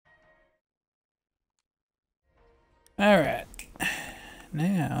Alright.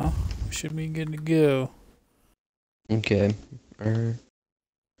 Now, we should be good to go. Okay.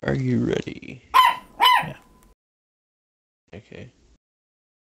 Are you ready? Yeah. Okay.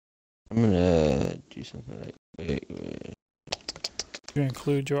 I'm gonna do something like wait. You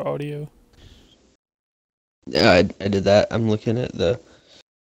include your audio? Yeah, I did that. I'm looking at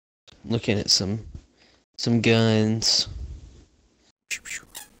some guns.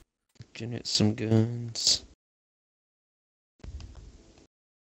 Looking at some guns.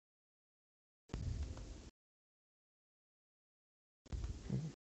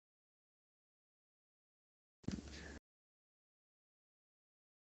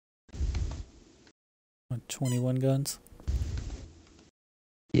 What, 21 guns?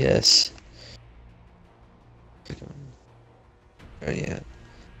 Yes. Oh yeah.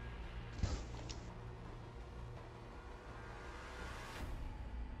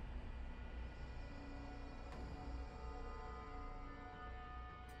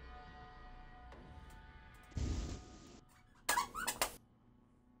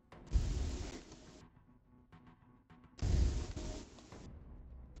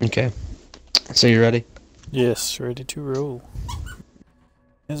 Okay. So you ready? Yes, ready to roll.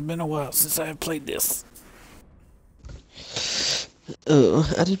 It's been a while since I have played this.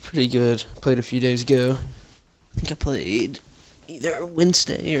 Oh, I did pretty good. Played a few days ago. I think I played either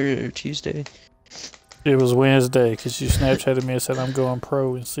Wednesday or Tuesday. It was Wednesday because you Snapchatted me and said I'm going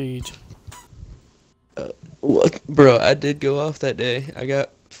pro in Siege. What, bro? I did go off that day. I got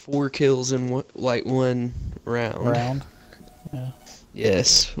 4 kills in one round. Yeah.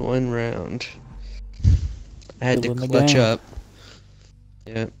 Yes, 1 round. I had Still to in the clutch game. up.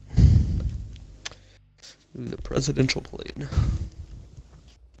 Yep. Ooh, the presidential plane.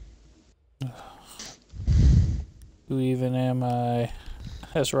 Who even am I?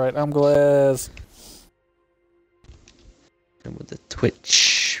 That's right, I'm Glass. And with the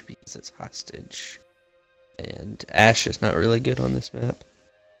Twitch because it's hostage. And Ash is not really good on this map.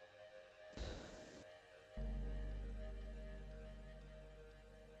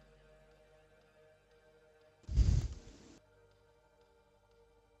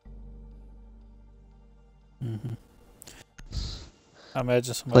 I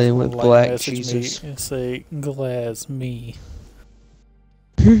imagine somebody's Playing gonna with like Black message Jesus. me and say Glass me.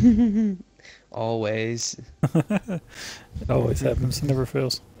 Always. It always happens, it never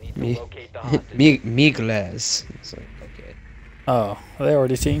fails. Me glass. It's like, okay. Oh, they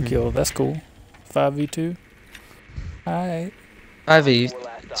already team killed. That's cool. 5v2. Alright.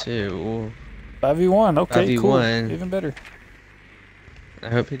 5v2. 5v1. Okay, cool. 5v1. Even better. I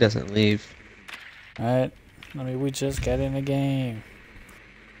hope he doesn't leave. Alright. I mean, we just got in the game.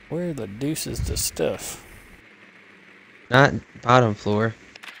 Where the deuce is the stuff? Not bottom floor.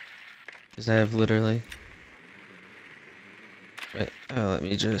 Because I have literally... Wait, oh, let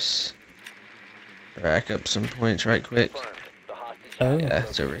me just... rack up some points right quick. Oh. Yeah,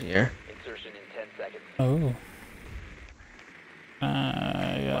 it's over here. Oh.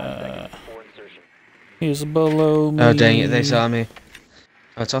 He's below me. Oh, dang it, they saw me.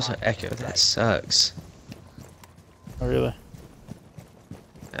 Oh, it's also Echo. That sucks. Oh, really?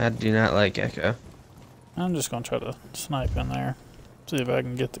 I do not like Echo. I'm just gonna try to snipe in there. See if I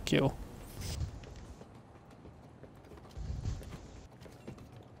can get the kill.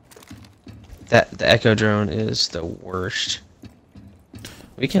 The Echo drone is the worst.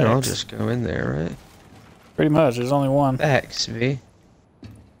 We can all Facts. just go in there, right? Pretty much, there's only one. Facts, V.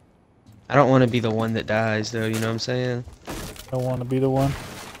 I don't want to be the one that dies, though, you know what I'm saying? Don't want to be the one.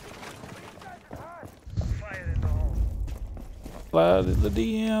 Slide in the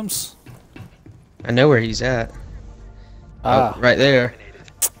DMs. I know where he's at. Ah. Oh, right there.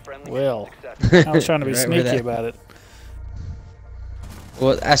 Well, I was trying to be Right where sneaky that- about it.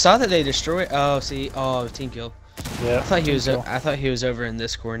 Well, I saw that they destroyed. Oh, see. Oh, team kill. Yeah. I thought he team was. kill. I thought he was over in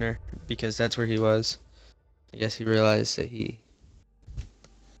this corner because that's where he was. I guess he realized that he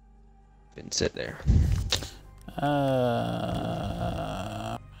didn't sit there.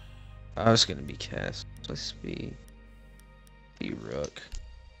 I was gonna be cast. Let's be Rook.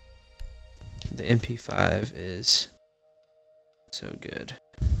 The MP5 is so good.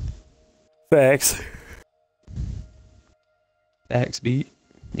 Facts. Facts beat.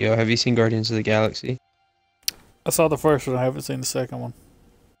 Yo, have you seen Guardians of the Galaxy? I saw the first one. I haven't seen the second one.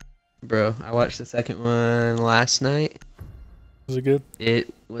 Bro, I watched the second one last night. Was it good?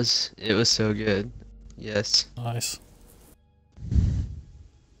 It was so good. Yes. Nice.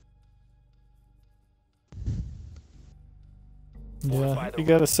 Yeah, you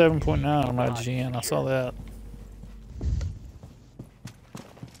got a 7.9 on my IGN. I saw that.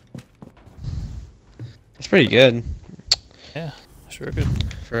 It's pretty good. Yeah, sure could.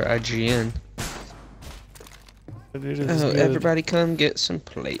 for IGN. But it is Oh, good. everybody come get some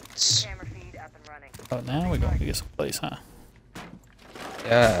plates. Camera feed up and running. Oh, now we're going to get some place, huh?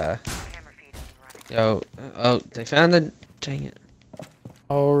 Yeah. Camera feed up and running. Yo. Oh, they found the. Dang it.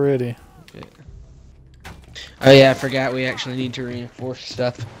 Already. Okay. Oh yeah, I forgot we actually need to reinforce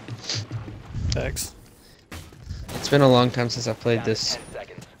stuff. Thanks. It's been a long time since I played this.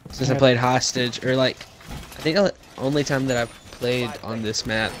 Since I played Hostage, or like, I think the only time that I've played on this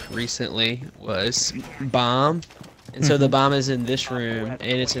map recently was Bomb. And so the bomb is in this room, and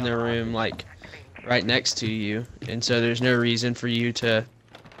it's in the room like right next to you. And so there's no reason for you to.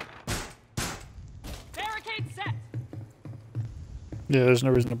 Barricade set. Yeah, there's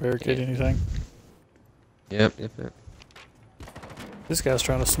no reason to barricade anything. Yep. This guy's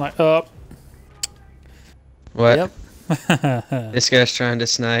trying to snipe up. What? Yep. This guy's trying to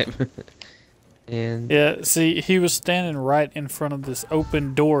snipe. And Yeah, see, he was standing right in front of this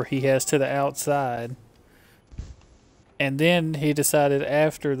open door he has to the outside. And then he decided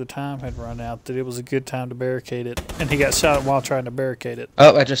after the time had run out that it was a good time to barricade it. And he got shot while trying to barricade it.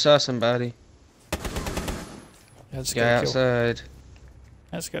 oh, I just saw somebody. That's Guy got to kill. outside.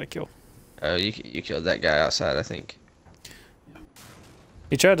 That's got to kill. Oh, you killed that guy outside, I think.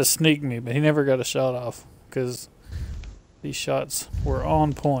 He tried to sneak me, but he never got a shot off because these shots were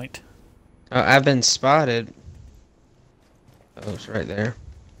on point. Oh, I've been spotted. Oh, it's right there.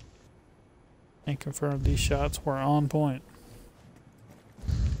 And confirmed these shots were on point.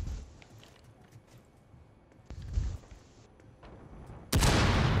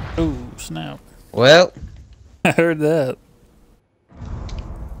 Ooh, snap. Well, I heard that.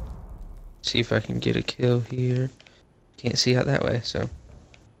 see if I can get a kill here. Can't see out that way, so.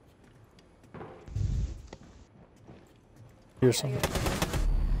 Here's some.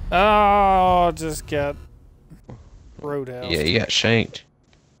 Oh, just got roadhouse. Yeah, you got shanked.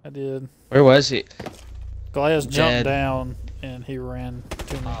 I did. Where was he? Glass Dead. jumped down and he ran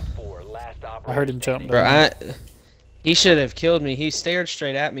to me. I heard him jump Bro, down. he should have killed me. He stared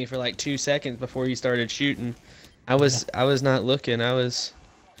straight at me for like 2 seconds before he started shooting. I was not looking.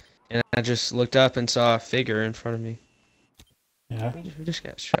 And I just looked up and saw a figure in front of me. Yeah. Who just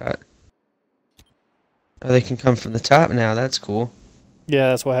got shot? Oh, they can come from the top now. That's cool. Yeah,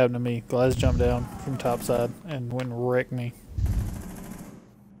 that's what happened to me. Glass jumped down from topside and went and wrecked me.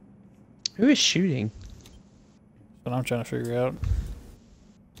 Who is shooting? That's what I'm trying to figure out.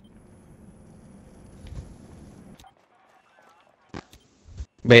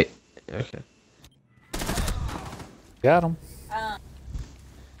 Wait. Okay. Got him.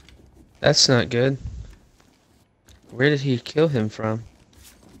 That's not good. Where did he kill him from?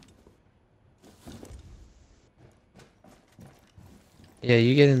 Yeah,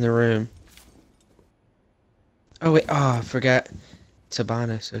 you get in the room. Oh wait, oh, I forgot.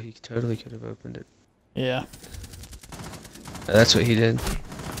 Tabana, so he totally could have opened it. Yeah. Oh, that's what he did.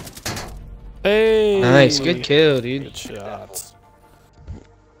 Hey! Nice, good kill, dude. Good shots.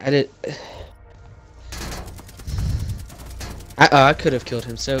 I did. I could have killed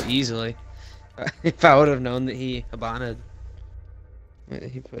him so easily if I would have known that he Habana.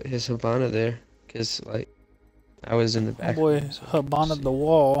 He put his Habana there, cause like I was in the back. Boy, Habana the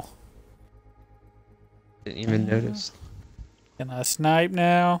wall. Didn't even notice. Can I snipe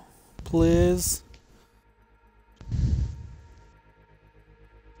now, please?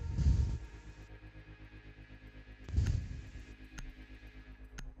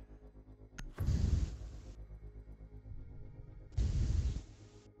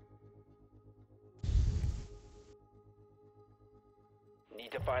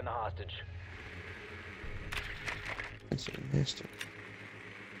 Need to find the hostage. That's a master.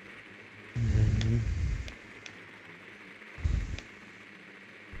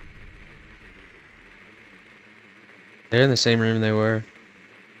 They're in the same room they were.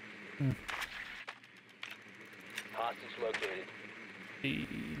 Hostage located.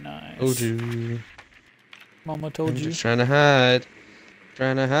 Nice. Oh, dude. Mama told I'm you. just trying to hide.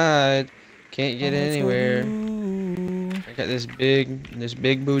 Trying to hide. Can't get Mama told anywhere. you. I got this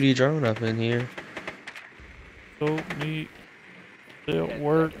big booty drone up in here. So neat. Still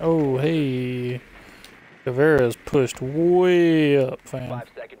work. Oh, hey. Caveira's pushed way up, fam. 5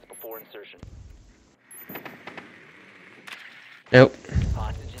 seconds before insertion. Nope.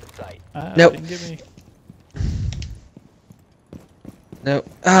 Hostage in sight. Nope. Didn't get me. Nope.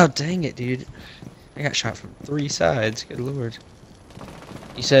 Oh, dang it, dude. I got shot from 3 sides. Good lord.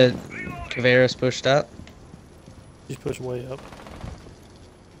 You said Caveira's pushed up? She's pushed way up.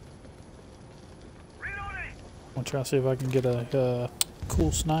 I'm trying to see if I can get a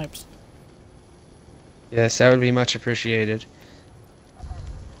cool snipes. Yes, that would be much appreciated.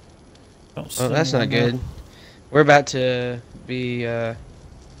 Don't Oh, see that's anyone not there. good. We're about to be,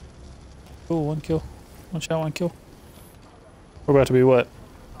 Cool, 1 kill. 1 shot, 1 kill. We're about to be what?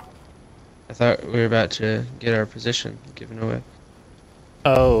 I thought we were about to get our position given away.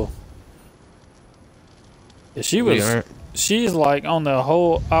 Oh. Yeah, We aren't. she's like on the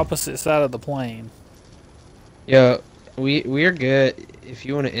whole opposite side of the plane. Yo, we're good. If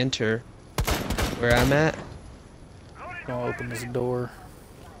you want to enter where I'm at. Gonna open this door.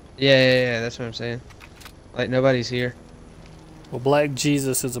 Yeah, that's what I'm saying. Like, nobody's here. Well, Black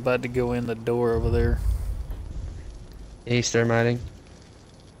Jesus is about to go in the door over there. Yeah, he's thermiting.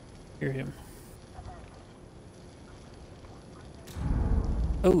 Hear him.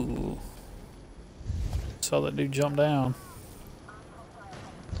 Oh. Saw that dude jump down.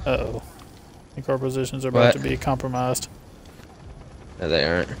 Uh-oh. I think our positions are about What? to be compromised. No, they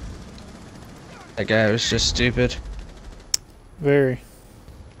aren't. That guy was just stupid. Very.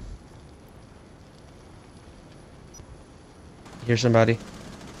 Hear somebody?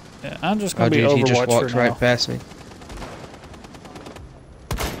 Yeah, I'm just Oh, gonna be dude, he just Overwatch walked for right now. past me.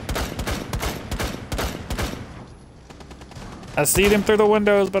 I see them through the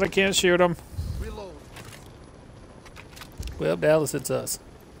windows, but I can't shoot them. Well, Dallas, it's us.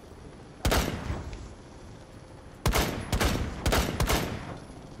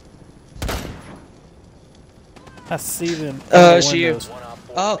 I see them. in Oh, the it's you. windows. One op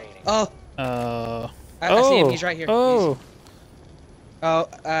 4 Oh, remaining. oh, I see him. He's right here. Oh, Oh,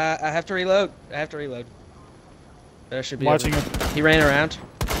 I have to reload. There should be. watching over. him. He ran around.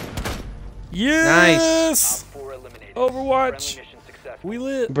 Yes! Op 4 eliminated. Overwatch. Friendly mission successful. We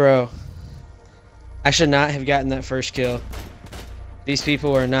lit. Bro, I should not have gotten that first kill. These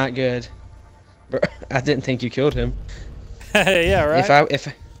people are not good. Bro, I didn't think you killed him. Yeah, right.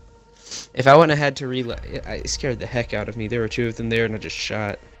 If I wouldn't have had to reload, it scared the heck out of me. There were 2 of them there, and I just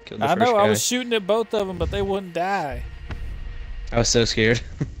shot. Killed the I first know. guy. I was shooting at both of them, but they wouldn't die. I was so scared.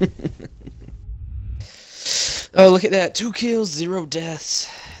 Oh, look at that! 2 kills, 0 deaths.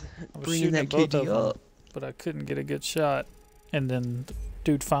 I was Bringing shooting that at both of KD them, up. but I couldn't get a good shot. And then the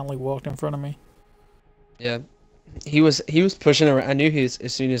dude finally walked in front of me. Yeah, he was pushing around. I knew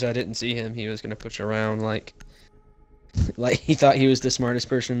as soon as I didn't see him, he was gonna push around like he thought he was the smartest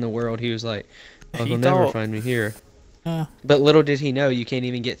person in the world. He was like, "Oh, He he'll never thought- find me here." Yeah. But little did he know, you can't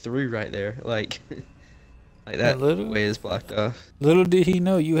even get through right there. Like that little- way is blocked off. Little did he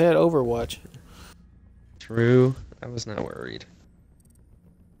know you had Overwatch. True. I was not worried.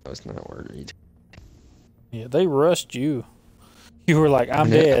 Yeah, they rushed you. You were like,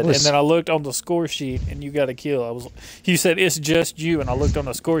 I'm Yeah, I dead. was- And then I looked on the score sheet and you got a kill. You said it's just you, and I looked on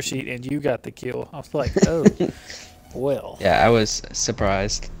the score sheet and you got the kill. I was like, oh, well. Yeah, I was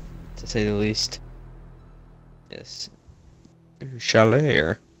surprised, to say the least. Yes.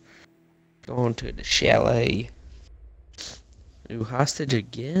 Chalet. Going to the chalet. New hostage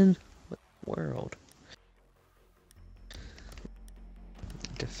again? What in the world?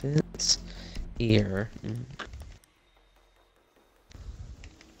 Defense here.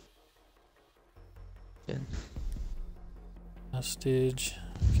 Good. Hostage.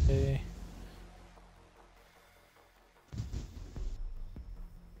 Okay.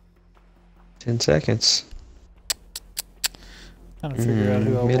 Ten seconds. Trying to figure out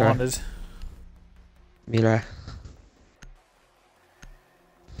who I Mira. wanted. Mira.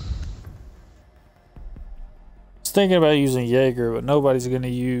 I was thinking about using Jaeger, but nobody's going to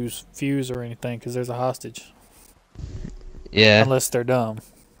use Fuse or anything because there's a hostage. Yeah. Unless they're dumb.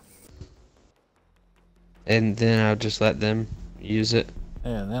 And then I'll just let them use it.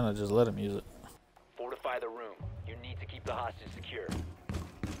 Yeah, and then I just let them use it. Fortify the room. You need to keep the hostage secure.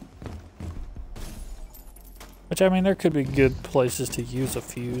 Which, I mean, there could be good places to use a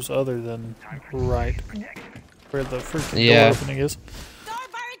Fuse other than right where the freaking Yeah. door opening is.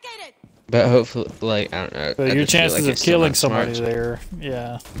 But hopefully, like, I don't know. But I your just feel chances like of it's still killing not smart. somebody there,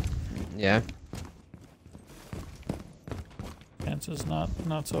 yeah. Yeah. Chances not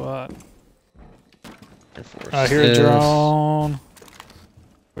so hot. Enforce I hear a this. drone.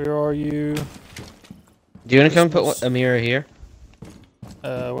 Where are you? Do you want to come put Christmas. a mirror here?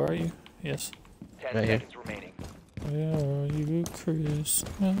 Where are you? Yes. 10 Right here. seconds remaining. Where are you, Christmas?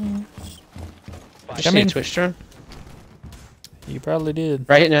 Did you I mean- see a Twitch drone? You probably did.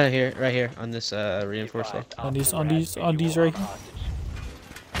 Right here, no, right here, on this reinforced wall. On these right here.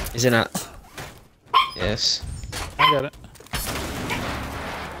 Is it not? Yes. I got it.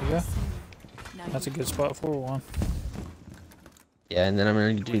 Yeah. That's a good spot for one. Yeah, and then I'm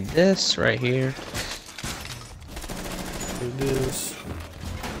gonna do this right here. Do this.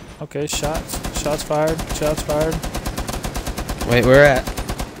 Okay, shots. Shots fired. Shots fired. Wait, where at?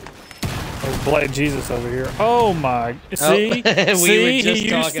 There's Black Jesus over here. Oh my! See, we see, were just he used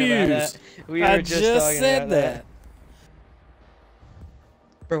talking about fuse. that. We were I just just talking said about that.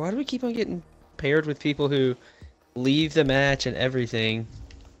 Bro, why do we keep on getting paired with people who leave the match and everything?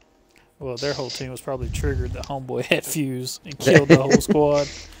 Well, their whole team was probably triggered that homeboy had fuse and killed the whole squad.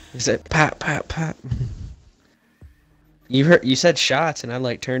 He said, "Pop, pop, pop." You said shots, and I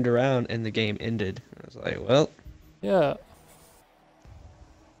like turned around, and the game ended. I was like, well, Yeah.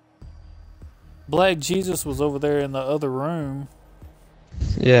 Black Jesus was over there in the other room,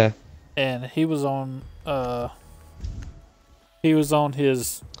 yeah. and he was on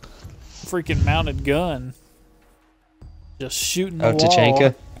his freaking mounted gun, just shooting the Oh, wall.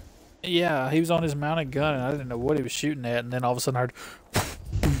 Tachanka? Yeah, he was on his mounted gun, and I didn't know what he was shooting at, and then all of a sudden I heard,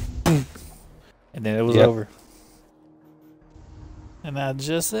 and then it was over. And I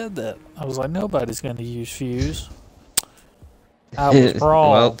just said that. I was like, nobody's going to use fuse. I was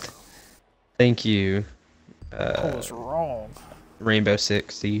wrong. Well, thank you, I was wrong. Rainbow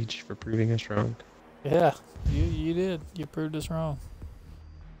Six Siege, for proving us wrong. Yeah, you did. You proved us wrong.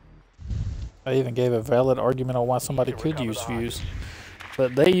 I even gave a valid argument on why somebody could use fuse,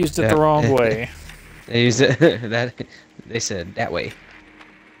 but they used it the wrong way. They used it that they said that way.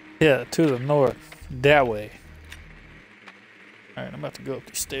 Yeah, to the north, that way. All right, I'm about to go up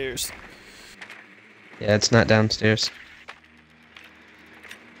these stairs. Yeah, it's not downstairs.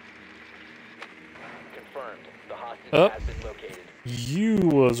 Confirmed. The hostage Oh. has been located. You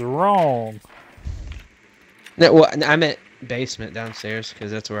was wrong. No, well, I meant basement downstairs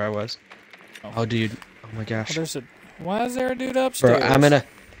because that's where I was. Oh, dude. Oh my Oh, gosh. why is there a dude Bro, upstairs? I'm in a.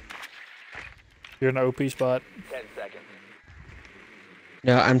 You're in an OP spot. 10 seconds.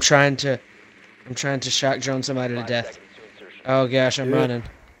 No, I'm trying to shock drone somebody to 5 death. seconds to insertion. Oh gosh, I'm Do it. running.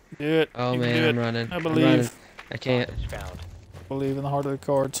 Do it. Oh You can man, do I'm it. running. I I'm believe. running. I can't. Hostage found. Believe in the heart of the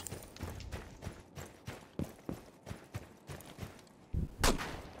cards.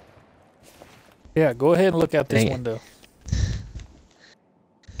 Yeah, go ahead and look out this Dang it. window.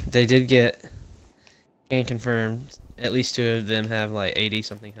 They did get and confirmed. At least 2 of them have like 80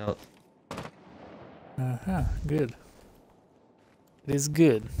 something health. Good. It is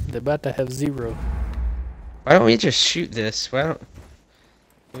good. They're about to have 0. Why don't we just shoot this? Why don't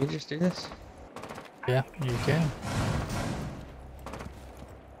can we just do this? Yeah, you can.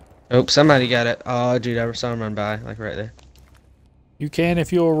 Oh, somebody got it. Oh, dude, I saw him run by, like right there. You can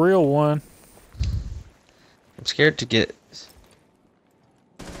if you're a real one. I'm scared to get.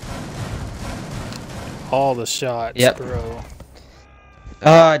 All the shots, Yep. bro.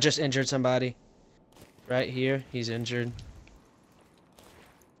 Oh, I just injured somebody. Right here, he's injured.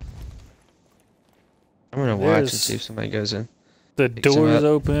 I'm gonna watch and There's- see if somebody goes in. The Picks him door's up.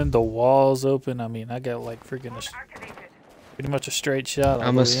 open, the wall's open. I mean, I got like freaking pretty much a straight shot all the way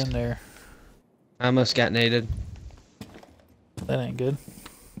Almost. in there. I almost got naded. That ain't good.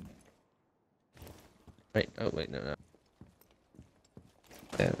 Wait, oh wait, no.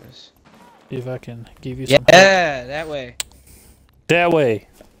 That was. See if I can give you Yeah, some help. that way. That way.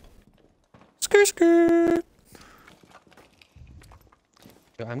 Skirt, skirt.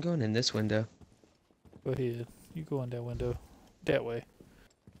 Yo, I'm going in this window. Go ahead. You go in that window. That way.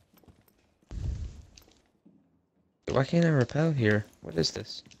 Why can't I rappel here? What is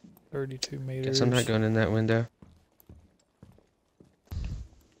this? 32 meters. Guess I'm not going in that window.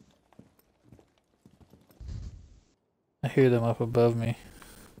 I hear them up above me.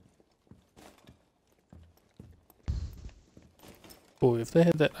 Boy, if they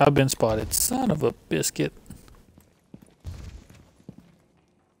had that, I've been spotted. Son of a biscuit.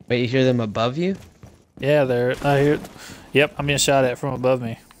 Wait, you hear them above you? Yeah, there. I hear. Yep, I'm being shot at from above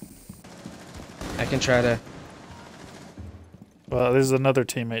me. I can try to. Well, there's another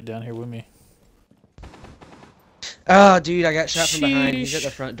teammate down here with me. Oh, dude, I got shot from behind. He's at the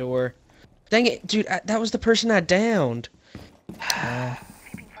Sheesh. front door. Dang it, dude, that was the person I downed. I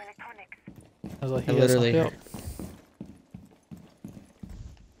was like, I he has some literally- help.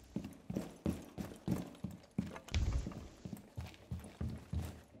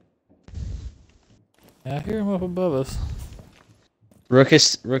 Yeah, I hear him up above us. Rook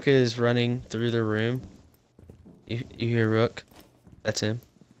is running through the room. You hear Rook? That's him.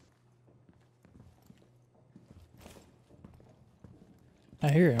 I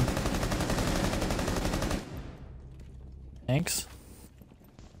hear him. Thanks.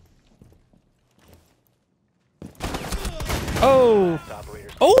 Oh!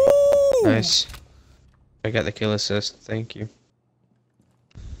 Operators. Oh! Nice. I got the kill assist. Thank you.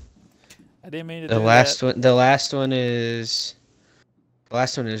 I didn't mean to The do last that. one. The last one is. The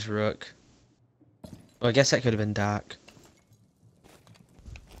last one is Rook. Well, I guess that could have been Doc.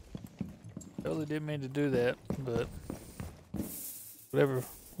 Totally didn't mean to do that, but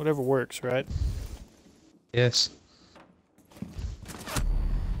whatever works, right? Yes.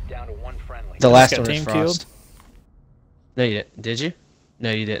 Down to one friendly. The I last just got one was team killed? Frost. No, you didn't. Did you?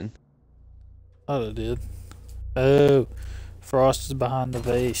 No, you didn't. Thought I did. Oh, Frost is behind the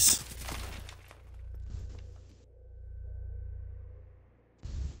vase.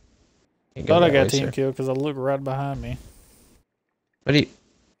 Can't go Thought I that got way, team sir. killed because I looked right behind me. What do you...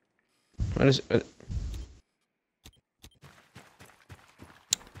 What is...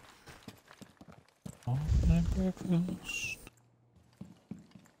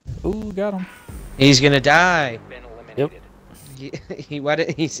 Ooh, got him. He's gonna die! Been eliminated. He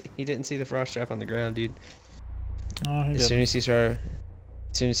didn't see the frost trap on the ground, dude. Oh, he As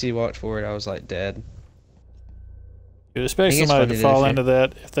soon as he walked forward, I was like dead. You'd expect I think it's somebody to funny that fall if into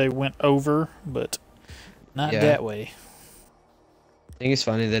that if they went over, but not Yeah. that way. I think it's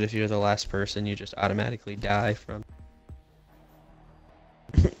funny that if you're the last person, you just automatically die from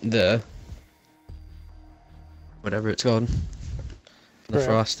the whatever it's called, the Right.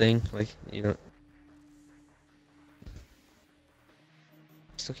 frost thing. Like you don't.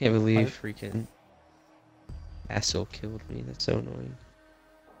 Still can't believe freaking Hassel killed me. That's so annoying.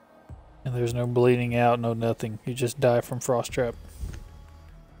 And there's no bleeding out, no nothing. You just die from frost trap.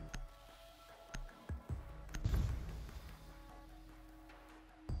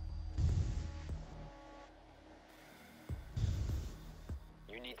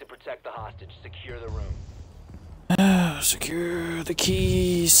 You need to protect the hostage. Secure the room. Secure the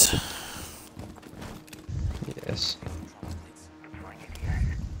keys. Yes.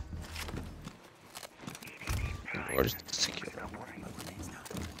 Lord, it's secure.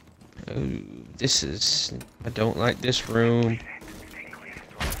 Oh, this is. I don't like this room.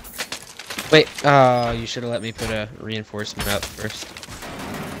 Wait. Oh, you should have let me put a reinforcement up first.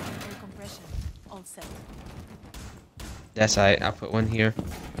 Compression all set. That's alright. I'll put one here.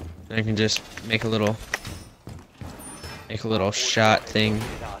 And I can just make a little shot thing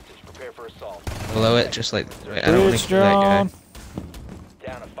Hostage. Prepare for assault. below it, just like. Wait, I don't want to Twitch kill that guy. drone.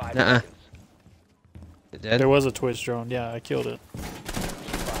 Down to 5 Nuh-uh. seconds. Is it dead? There was a Twitch drone. Yeah, I killed it.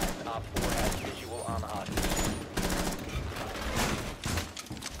 5. Op 4 has visual on the hostage.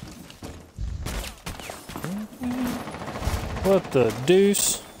 What the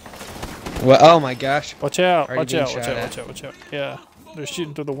deuce? Well, oh my gosh. Watch out! Already Watch being out! Watch shot out! at. Watch out! Watch out! Yeah, they're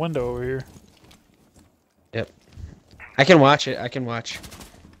shooting through the window over here. Yep. I can watch it. I can watch.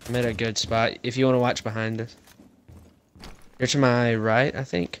 I'm at a good spot. If you want to watch behind us. You're to my right, I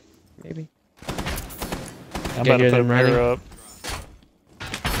think. Maybe. I'm Okay, about to hear put a them running. mirror up.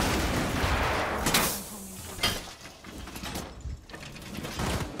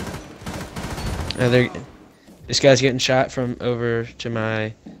 This guy's getting shot from over to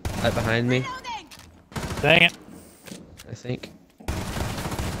my right behind me, Dang it! I think.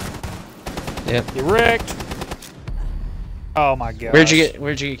 Yep. You wrecked. Oh my god! Where'd you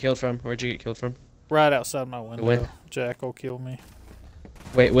get killed from? Where'd you get killed from? Right outside my window. win- Jackal killed me.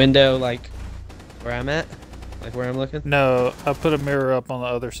 Wait, window like where I'm at? Like where I'm looking? No, I put a mirror up on the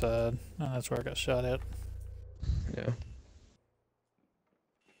other side, and that's where I got shot at. Yeah.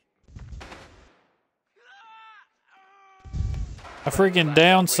 I freaking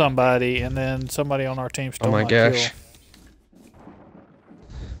downed somebody, and then somebody on our team stole Oh my kill. gosh.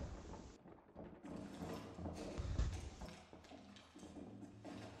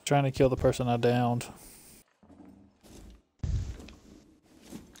 Trying to kill the person I downed.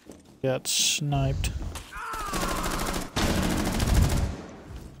 Got sniped.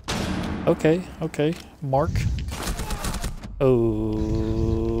 Okay, okay. Mark.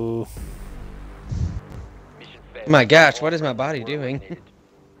 Oh. Mission failed. My gosh, what is my body doing? Eliminated.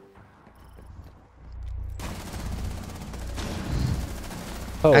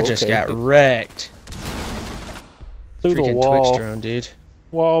 Oh, I just okay. got wrecked. Through the Freaking wall. Twitch drone, dude.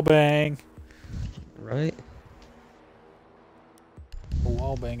 Wall bang. Right? The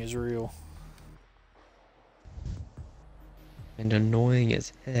wall bang is real. And annoying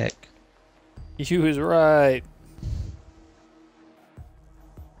as heck. You was right.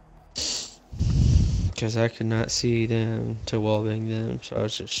 Because I could not see them to wallbang them, so I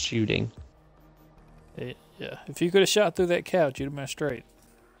was just shooting. Yeah, if you could have shot through that couch, you'd have been straight.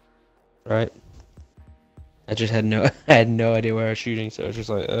 Right? I just had no I had no idea where I was shooting, so I was just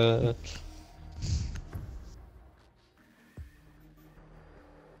like,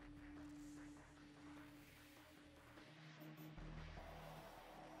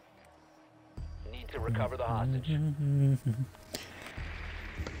 Need to recover the hostage.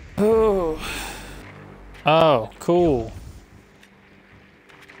 Oh. Oh, cool.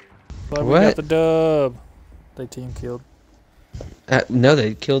 Glad we got What? the dub. They team killed No,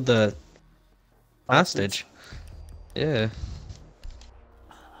 they killed the hostage. hostage. Yeah.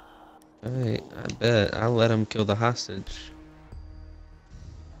 Alright, I bet. I'll let him kill the hostage.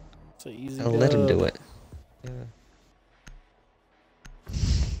 It's an easy I'll dub. let him do it. Yeah.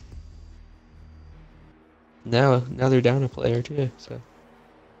 Now they're down a player too, so.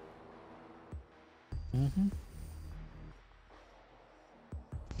 Mm-hmm.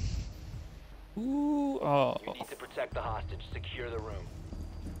 Ooh, oh. You need to protect the hostage. Secure the room.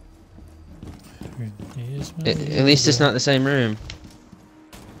 At least it's not the same room.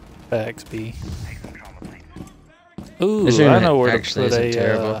 Facts B. Ooh, This room I know where to actually put isn't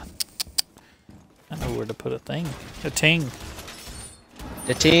terrible. I know where to put a thing. A ting.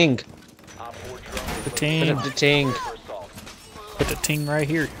 The ting. Op 4 drone The is Put ting. up the ting. for assault. Put the ting right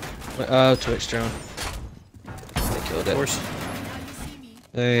here. Oh, Twitch drone. They killed Of it. course. Now you see me.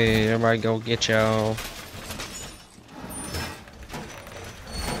 Hey, everybody go get y'all.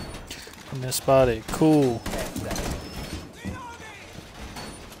 And this spotted. Cool.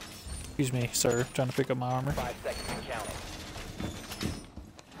 Excuse me, sir. Trying to pick up my armor. 5 seconds and counting.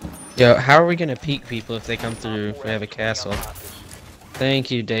 Yo, how are we gonna peek people if they come through Op if 4 we have a has 20 on castle? the hostage.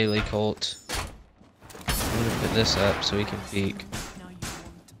 Thank you, Daily Colt. I'm gonna put this up so we can peek. Now you won't.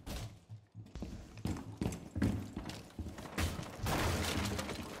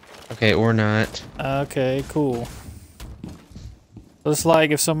 Okay, or not. Okay, cool. Looks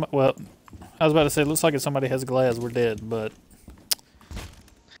like if some, well, I was about to say, looks like if somebody has glass, we're dead, but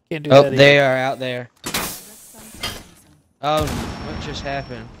can't do Oh, that they either. are out there. That sounds promising. Oh, what just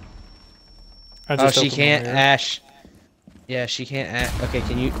happened? I Oh, just she opened my can't mirror. Ash. Yeah, she can't Ash. Okay,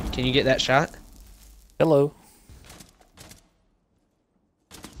 can you get that shot? Hello.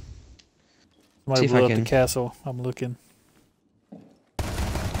 See Somebody if blew I up the can. castle. I'm looking.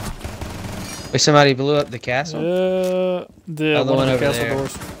 Wait, somebody blew up the castle? The Oh, the one one of the over castle there.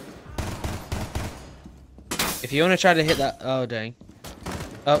 doors. If you want to try to hit that, oh dang.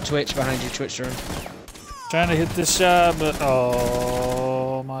 Oh, Twitch behind you, Twitch drone. Trying to hit this shot, but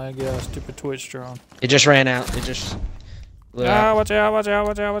oh my gosh, stupid Twitch drone. It just ran out. It just blew Ah, out. watch out, watch out,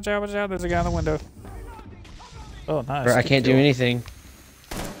 watch out, watch out, watch out. There's a guy in the window. Oh, nice. Bro, I Good can't do kill. anything.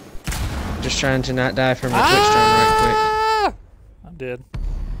 Just trying to not die from a Twitch drone right Ah! I'm dead. quick.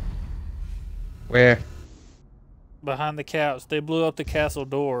 Where? Behind the couch. They blew up the castle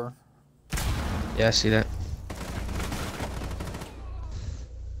door. Yeah, I see that.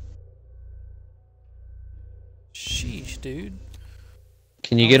 Sheesh, dude.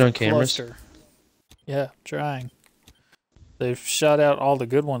 Can you That get was on a cameras? cluster. Yeah, trying. They've shot out all the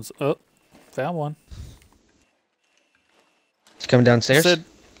good ones. Oh, found one. It's coming downstairs? Said,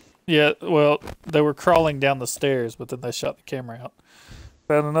 yeah, well, they were crawling down the stairs, but then they shot the camera out.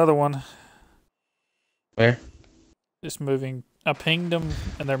 Found another one. Where? Just moving. I pinged them,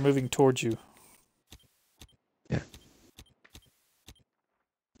 and they're moving towards you. Yeah.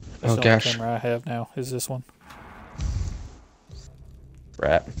 That's Oh the only gosh. camera I have now is this one.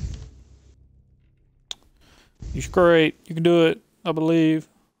 Rat. You're great. You can do it. I believe.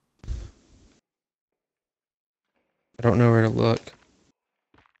 I don't know where to look.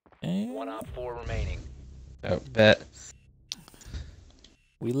 And One Op 4 remaining. Oh, bet.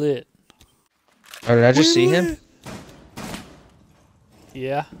 we lit. Oh, did I just see him?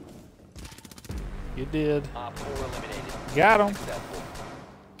 Yeah. You did. Op 4 eliminated. Got him. Successful.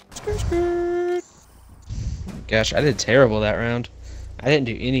 Skirt, skirt. Gosh, I did terrible that round. I didn't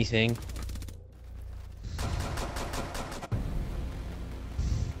do anything.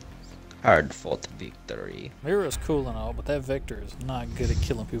 Hard fought victory. Mira's cool and all, but that Vector is not good at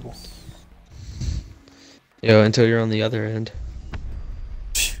killing people. Yo, until you're on the other end.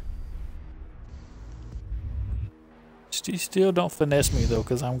 She still don't finesse me though,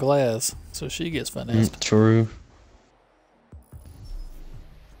 cause I'm glass, so she gets finessed. True.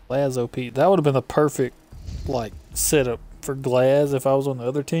 Glass OP. That would have been the perfect like setup for Glass if I was on the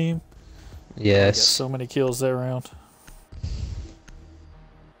other team. I got Yes. so many kills that round.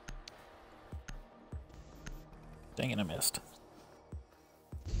 Dang it, I missed.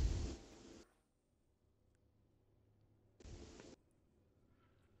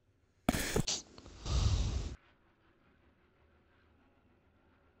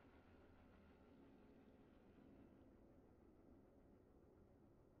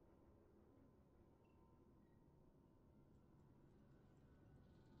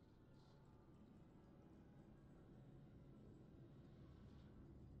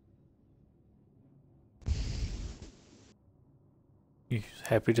 You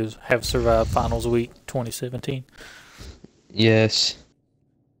happy to have survived finals week 2017? Yes.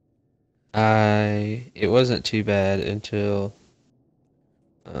 It wasn't too bad until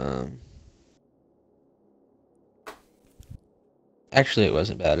actually it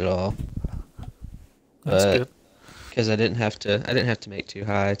wasn't bad at all. That's But good. because I didn't have to make too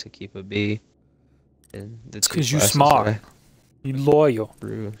high to keep a B in the It's two because you classes smart. that I You loyal.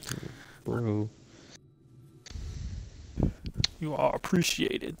 threw. Bro. You are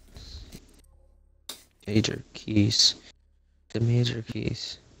appreciated. Major keys. The major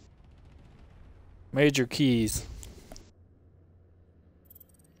keys. Major keys.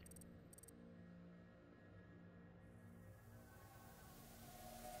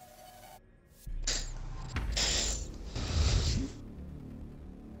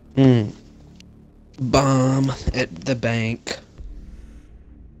 Bomb at the bank.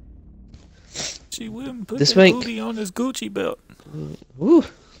 She wouldn't put This the bank- booty on his Gucci belt. Woo.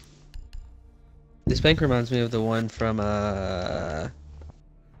 This bank reminds me of the one from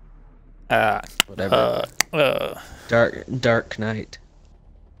whatever. Dark Knight.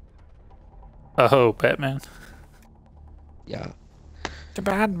 Oh, Batman. Yeah. The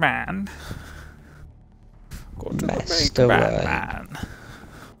Batman. Go to the bank, Master Wine. Batman.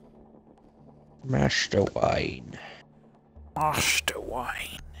 Master Wine. Master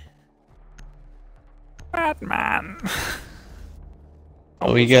Wine. Batman.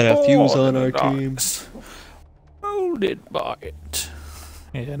 Oh, we got a fuse Born on in our the team. darkness, molded by it.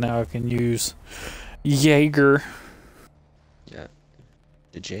 Yeah, now I can use Jaeger. Yeah.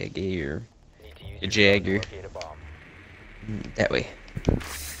 The Jagger. Need to use The your drone to Jagger. locate a bomb. That way.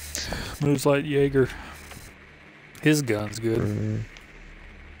 Moves like Jaeger. His gun's good.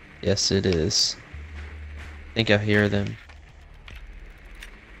 Yes, it is. I think I hear them.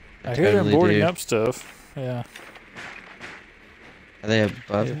 I hear them totally boarding do. up stuff. Yeah. Are they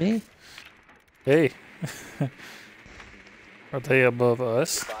above Yeah. me? Hey. Are they above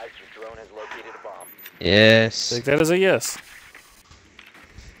us? Advise your drone has located a bomb. Yes. Take that as a yes.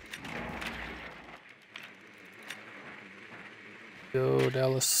 Go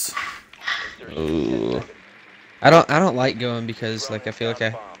Dallas. Insertion in 10 Ooh. seconds. I don't like going because like I feel like I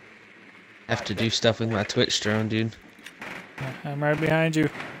Bomb. have to do stuff with my Twitch drone, dude. I'm right behind you.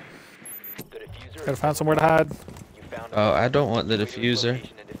 The diffuser Gotta is find somewhere to hide. You found a Oh, bomb. I don't want the Secure your diffuser.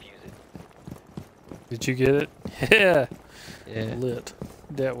 location and defuse it. Did you get it? Yeah. Yeah. Lit.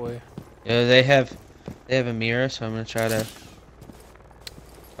 That way. Yeah, they have a mirror, so I'm gonna try to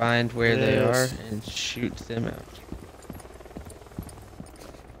find where they are Yes. and shoot them out.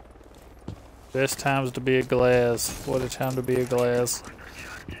 Best times to be a glass. What a time to be a glass.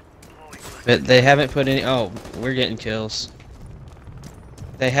 But they haven't put any. Oh, we're getting kills.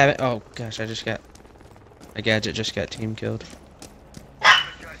 They haven't. Oh gosh, my gadget just got team killed.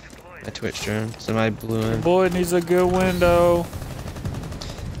 My Twitch drone. Somebody blew him. Boy needs a good window.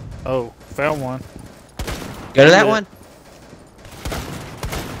 Oh, found one. Go to that Yeah. one.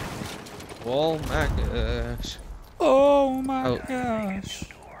 Oh my gosh. Oh my Oh. gosh.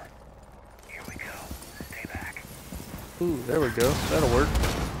 Ooh, there we go. That'll work.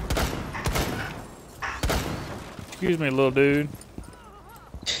 Excuse me, little dude.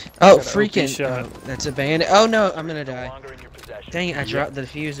 Oh, Got an OP freaking! shot. Oh, that's a bandit. Oh no, I'm gonna No die. longer in your possession. Dang it! I dropped the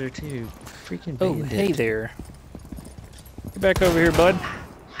diffuser too. Freaking Oh, bandit. hey there. Get back over here, bud.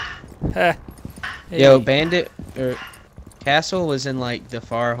 Ha. Yo, Hey. bandit or castle was in like the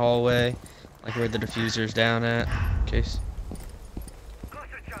far hallway, like where the diffuser's down at. In case.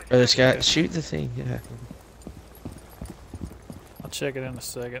 Or this guy, shoot the thing. Yeah. I'll check it in a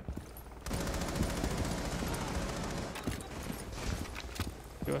second.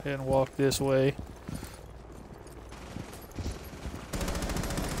 Go ahead and walk this way.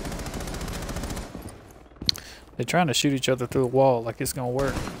 They're trying to shoot each other through the wall like it's gonna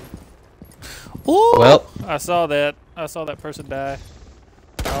work. Ooh! Well. I saw that. I saw that person die.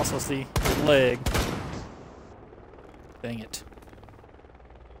 I also see his leg. Dang it.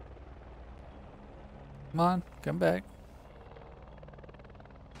 Come on, come back.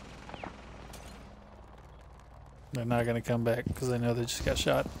 They're not gonna come back because they know they just got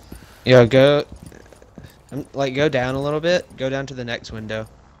shot. Yo, go. Like go down a little bit. Go down to the next window.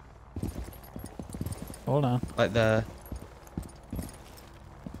 Hold on. Like the.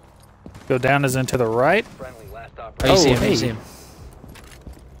 Go down as into the right? Friendly last Oh, operator. you see Oh, him. You hey. see him.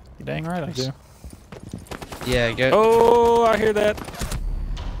 You dang right I Nice. do. Yeah, go. Oh, I hear that.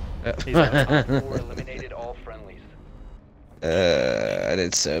 He's Op 4 eliminated all friendlies. I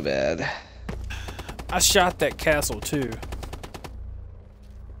did so bad. I shot that castle too.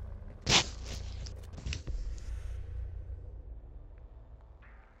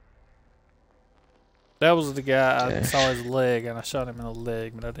 That was the guy. I Okay. saw his leg, and I shot him in the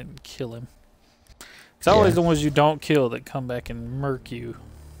leg, but I didn't kill him. It's always the ones you don't kill that come back and murk you.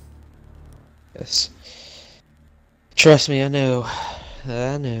 Yes. Trust me, I know.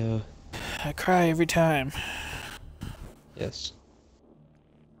 I know. I cry every time. Yes.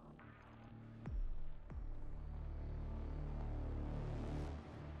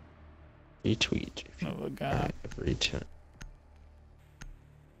 Retweet. If you Oh, God. every time.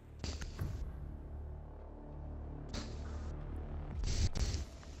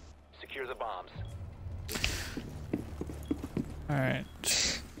 Secure the bombs.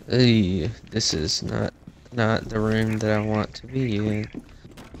 Alright. Hey, this is not the room that I want to be in.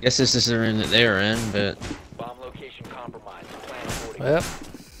 Guess this is the room that they were in, but Bomb location compromised. Plan accordingly. Well.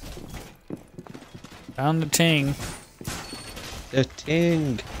 Found the ting. the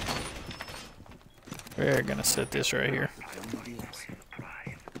ting. We're gonna set this right here.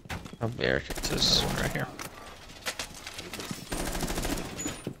 American. This one right here.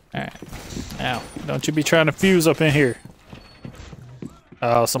 Alright. Now, don't you be trying to fuse up in here.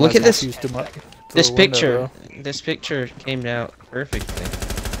 Oh, somebody Look at this- fused him up. This through a window, picture. though. This picture came out perfectly.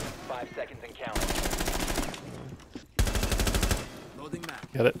 5 seconds and counting.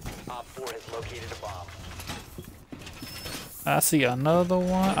 Got it. Op 4 has located a bomb. I see another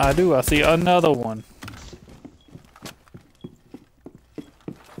one. I do. I see another one.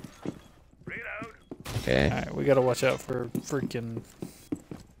 Okay. Alright, we gotta watch out for freaking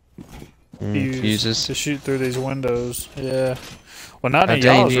Fuses. to shoot through these windows. Yeah. Well, not How in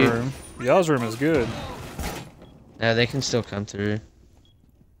dare y'all's you. room. Y'all's room is good. No, they can still come through.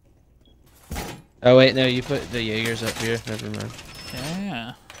 Oh wait, no, you put the Jaegers up here. Never mind.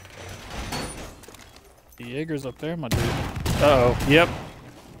 Yeah. The Jaeger's up there, my dude. Uh-oh. Yep.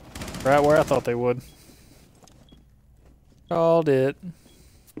 Right where I thought they would. Called it.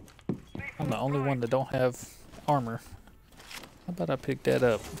 I'm the only one that don't have armor. How about I pick that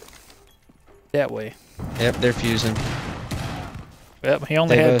up? That way. Yep, they're fusing. Yep, he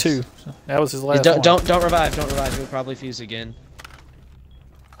only They had both- 2. So that was his last Don't, one. don't revive. Don't revive. He'll probably fuse again.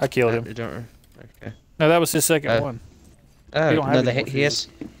 I killed him. Don't. Okay. No, that was his second one. Oh don't have no, any more he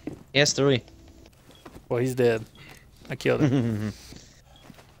has 3. Well, he's dead. I killed him.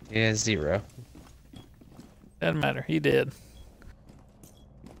 He has 0. Doesn't matter. He did.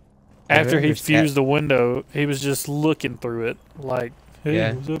 After he There's fused the window, he was just looking through it, like, "Hey,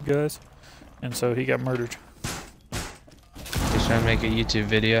 Yeah. what's up, guys?" And so he got murdered. He's trying to make a YouTube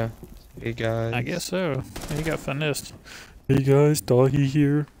video. Hey guys. I guess so. He got finessed. Hey guys, doggy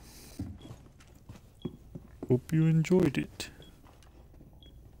here. Hope you enjoyed it.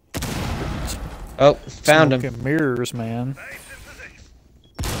 Oh, found him. Smoking mirrors, man.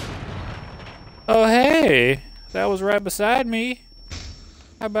 Oh, hey, that was right beside me.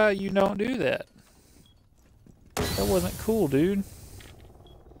 How about you don't do that? That wasn't cool, dude.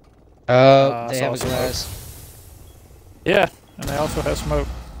 Oh, I they saw have a smoke. glass. Yeah, and they also have smoke.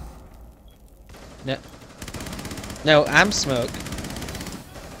 No, I'm smoke.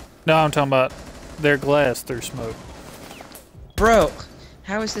 No, I'm talking about their glass through smoke. Bro,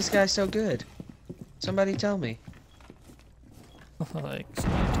 how is this guy so good? Somebody tell me. Like,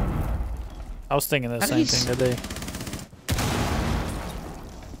 I was thinking the How same did he thing today.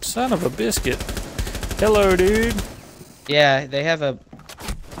 Son of a biscuit. Hello, dude. Yeah, they have a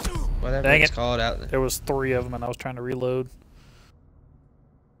whatever Dang it's it. called out there. There was 3 of them, and I was trying to reload.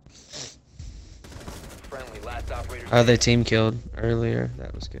 Friendly, last operator. Oh, they team killed earlier.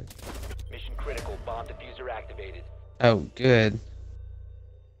 That was good. Mission critical. Bomb diffuser activated. Oh, good.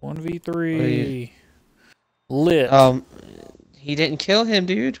 1v3. Lit. He didn't kill him,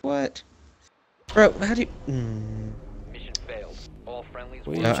 dude. What? Bro, how do you? Mission failed. All friendlies.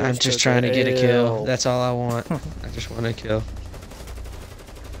 We were No, just I'm just took trying to a get a kill. L. That's all I want. I just want a kill.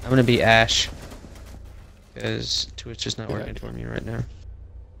 I'm gonna be Ash. Because Twitch is not working for me right now.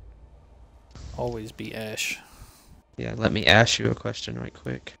 Always be Ash. Yeah, let me ask you a question right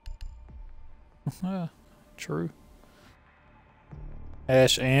quick. True.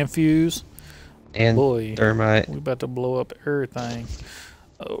 Ash and Fuse. And Boy, Thermite. we about to blow up everything.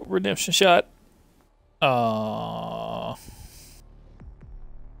 Oh, redemption shot. Aww.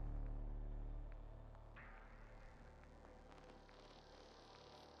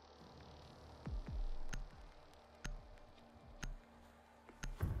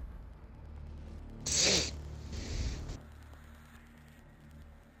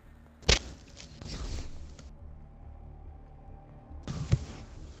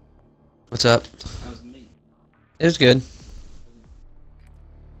 What's up? It was good.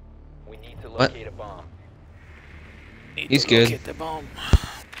 We need to What? locate a bomb. Need He's to good. locate the bomb.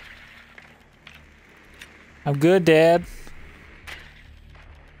 I'm good, Dad.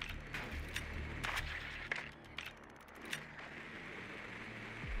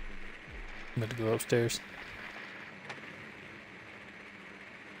 I'm going to go upstairs.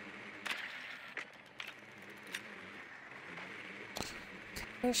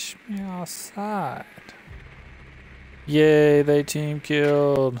 Push me outside. Yay, they team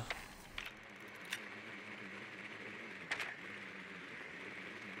killed.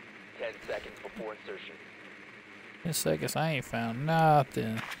 10 seconds before insertion. 10 seconds, I ain't found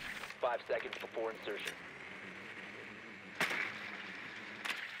nothing. 5 seconds before insertion.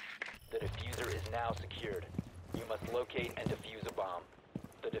 The diffuser is now secured. You must locate and defuse a bomb.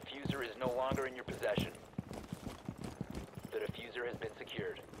 The diffuser is no longer in your possession. The diffuser has been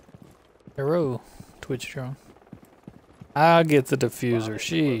secured. Hero, Twitch drone. I'll get the diffuser.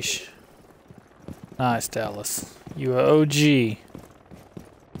 Sheesh. Nice, Dallas. You a OG. You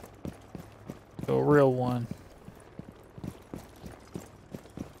a real one.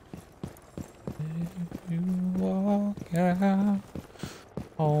 You walk out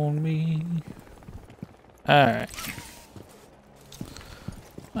on me. Alright.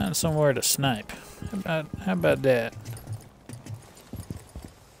 Find somewhere to snipe. How about that?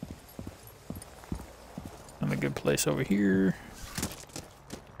 A good place over here.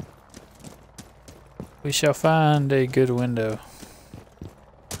 We shall find a good window.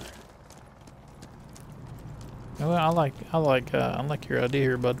 Well, I like your idea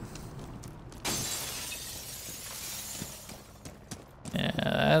here, bud. Yeah,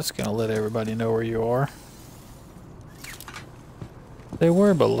 that's gonna let everybody know where you are. They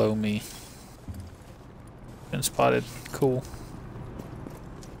were below me. Been spotted. Cool.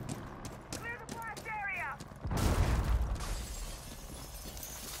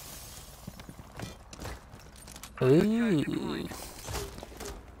 Ooh.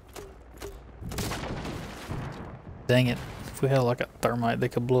 Dang it. If we had like a thermite, they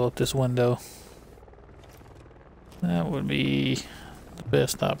could blow up this window. That would be the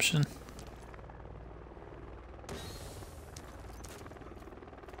best option.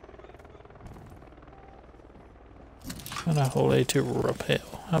 And a whole A to repel.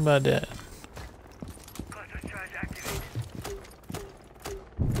 How about that?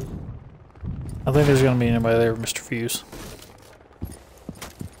 I think there's gonna be anybody there, Mr. Fuse.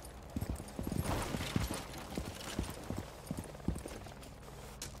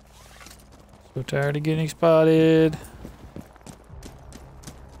 So tired of getting spotted.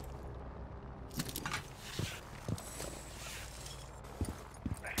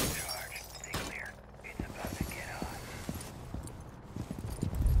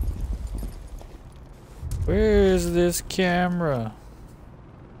 Where's this camera?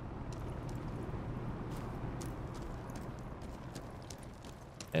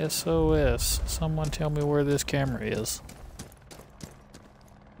 SOS. Someone tell me where this camera is.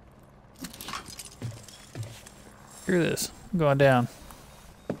 Hear this. I'm going down.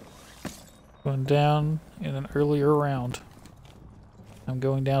 Going down in an earlier round. I'm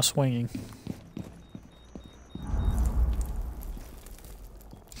going down swinging.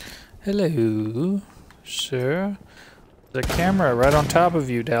 Hello, sir. There's a camera right on top of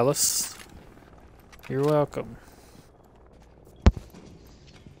you, Dallas. You're welcome.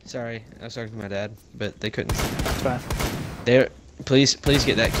 Sorry, I was talking to my dad, but they couldn't. It's fine. There, please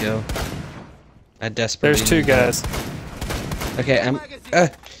get that kill. I desperately. There's two need that. guys. Okay,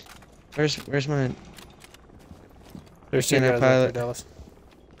 where's mine? There's two Can I guys out there, pilot? Dallas.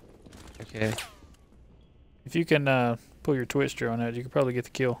 Okay, If you can pull your Twitch drone out, you could probably get the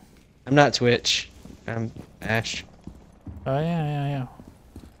kill. I'm not Twitch. I'm Ash. Oh yeah.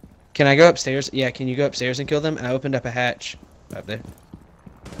 Can I go upstairs? Yeah, can you go upstairs and kill them? I opened up a hatch up there.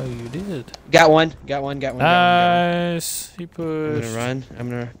 Oh, you did. Got one. Got one. Nice. He I'm pushed. gonna run. I'm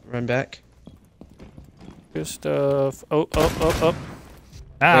gonna run back. Good stuff. Oh.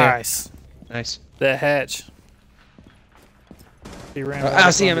 Nice. Nice. That hatch. He ran. Oh, right I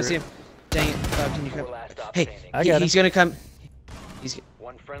up see him. I under see it. him. Dang it. Oh, can you come? Last stop Hey, standing. I got he's him. gonna come. He's.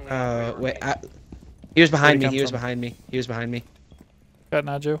 One friendly Wait. operator He was behind me. Where'd he He was come from? behind me. He was behind me. Got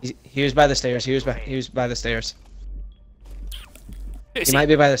Najo. He was by the stairs. He was by the stairs. He might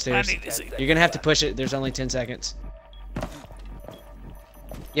be by the stairs. I need to see. You're gonna have to push it. There's only 10 seconds.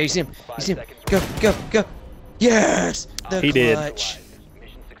 Yeah, you see him. You see him. Go. Yes! The He did. clutch.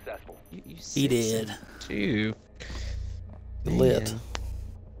 Mission successful. You He did. Two. Lit. Man.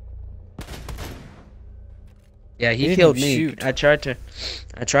 Yeah, he Didn't killed even me. shoot. I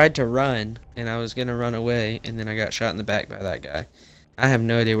tried to run, and I was gonna run away, and then I got shot in the back by that guy. I have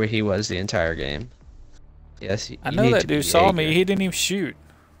no idea where he was the entire game. Yes, I you know need that to dude be saw me. Jaeger. He didn't even shoot.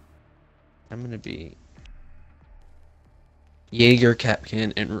 I'm gonna be. Jaeger,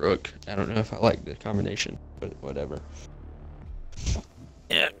 Capcan, and Rook. I don't know if I like the combination, but whatever.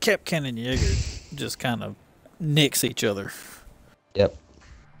 Yeah, Capcan and Jaeger just kind of nix each other. Yep.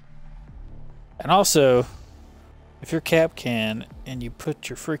 And also, if you're Capcan and you put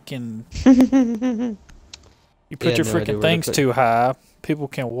your freaking Yeah, no idea where to things put- too high, people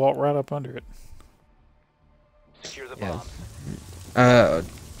can walk right up under it. Secure the Yeah. bomb. Oh,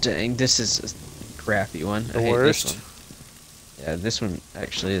 dang, this is a crappy one. The I hate worst? This one. Yeah, this one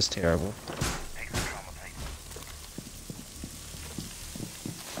actually is terrible.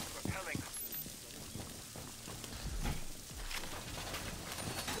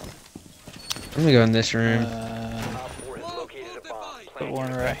 I'm gonna go in this room. Op 4 has located a bomb. Put Plan one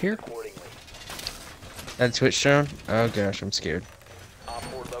your right here. accordingly. That switch drone? Oh gosh, I'm scared. Op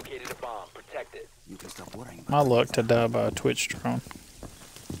 4 located a bomb. Protect it. My luck to die by a Twitch drone.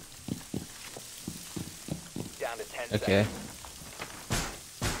 Down to 10 Okay. seconds.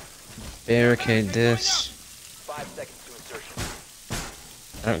 Barricade this. 5 seconds to insertion.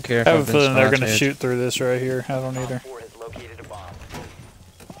 I don't care if I have a I've been feeling they're gonna spotted. shoot through this right here. I don't Op either. 4 has located a bomb.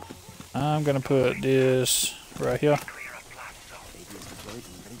 I'm gonna put this right here.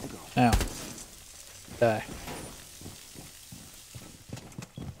 Now. Die.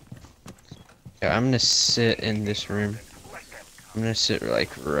 Yeah, I'm gonna sit in this room. I'm gonna sit like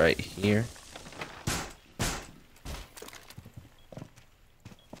right here.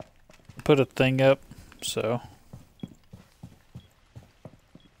 Put a thing up, so.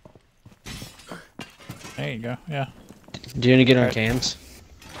 There you go, yeah. Do you wanna get on Alright. cams?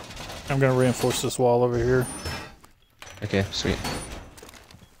 I'm gonna reinforce this wall over here. Okay, sweet.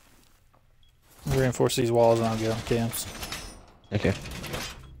 Reinforce these walls and I'll get on cams. Okay.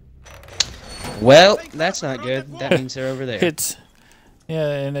 Well, that's not good. That means they're over there. It's, yeah,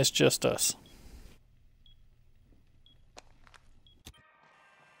 and it's just us.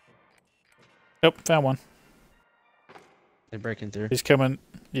 Nope, found one. They're breaking through. He's coming,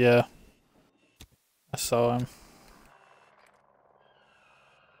 yeah. I saw him.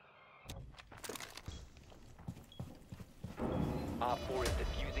 Op 4 is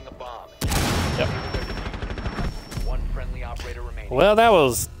defusing a bomb. Yep. One friendly operator remaining. Well, that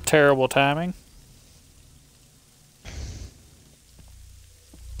was terrible timing.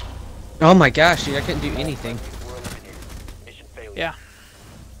 Oh my gosh, dude, I couldn't do anything. Were eliminated. Mission failure. Yeah.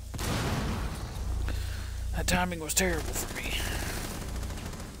 That timing was terrible for me.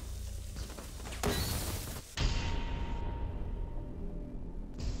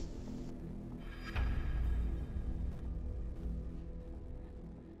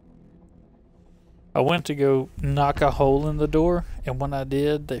 I went to go knock a hole in the door, and when I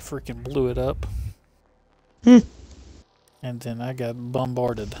did, they freaking blew it up. And then I got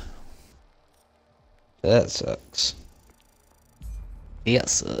bombarded. That sucks. That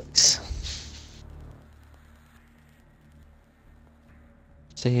sucks.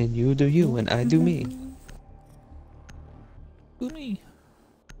 Saying you do you and I do me.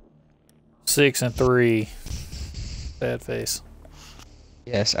 6-3. Bad face.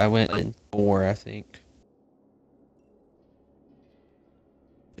 Yes, I went in 4, I think.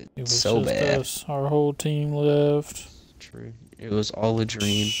 It It's was so just bad. us. Our whole team left. True. It was all a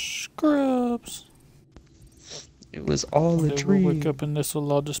dream. Scrubs. It was all a They will wake dream. up and this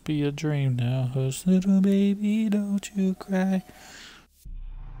will all just be a dream now. Hush, little baby, don't you cry.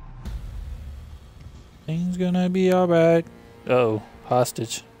 Things gonna be alright. Oh,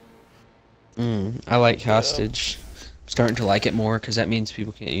 hostage. I like hostage. I'm starting to like it more because that means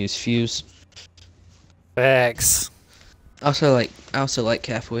people can't use fuse. Facts. I also like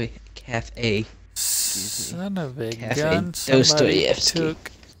cafe. Cafe. Son of a Cafe gun. Somebody Dostoevsky.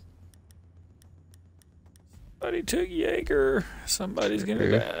 took Jaeger. Somebody's gonna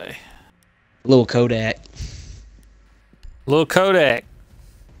True. die. Little Kodak. Little Kodak.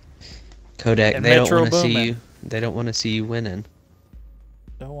 Kodak. And They don't Metro want to see Boomin. you. They don't want to see you winning.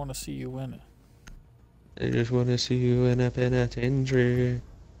 Don't want to see you winning. They just want to see you in a penitentiary.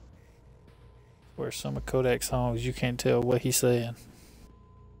 Where some of Kodak's songs, you can't tell what he's saying.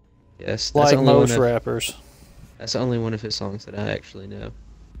 Yes, that's Like only most one of, rappers. that's the only one of his songs that I actually know.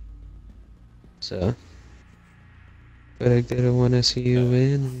 So, Kodak, they don't want to see you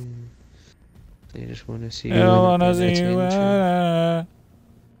win. They just want to see you I don't in want a to see you penitentiary.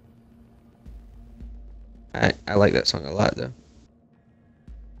 winning. I like that song a lot though.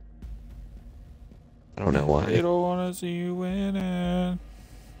 I don't know They why. don't want to see you winning.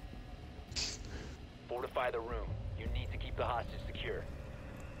 Fortify the room. You need to keep the hostage secure.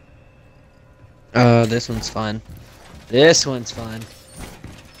 This one's fun. This one's fun.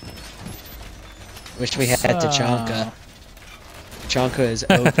 Wish we had Tachanka. Chanka is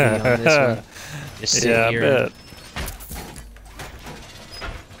OP on this one. Just sit Yeah, I here bet. and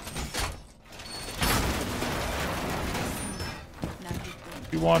Now you go.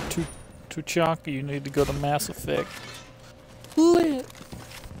 If you want to chunky, you need to go to Mass Effect. Lit.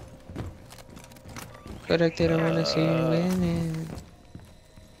 but I didn't want to see you winning.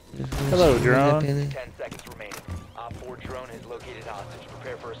 Hello, drone. 10 seconds remaining. Op 4 drone has located hostage.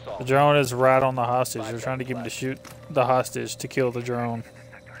 Prepare for The assault. drone is right on the hostage. They're trying to get him to shoot the hostage to kill the drone.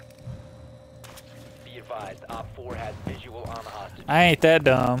 Be advised, Op 4 has visual on the hostage. I ain't that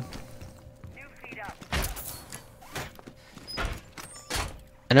dumb. New feed up.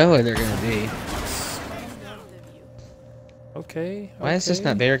 I know where they're gonna be. Okay. Why is this okay.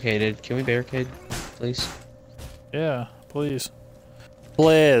 not barricaded? Can we barricade, please? Yeah, please.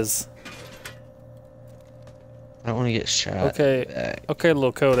 Please. I don't want to get shot. Okay. Back. Okay,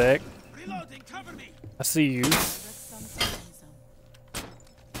 little Kodak. I see you.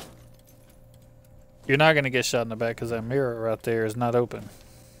 You're not gonna get shot in the back because that mirror right there is not open.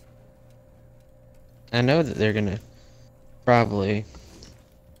 I know that they're gonna probably,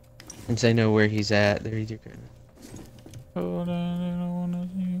 since they know where he's at, they're either gonna.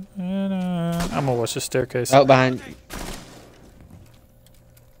 I'm gonna watch the staircase. Oh, behind.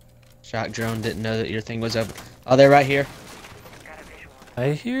 Shock drone didn't know that your thing was open. Oh, they're right here. Got a visual.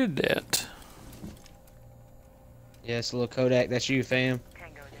 I hear that. Yes, little Kodak, that's you, fam.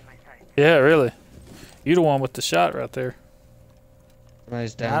 Tango's in my sight. Yeah, really. You the one with the shot right there.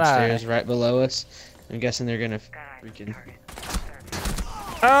 Somebody's Not downstairs right below us. I'm guessing they're gonna Got eyes on freaking. target.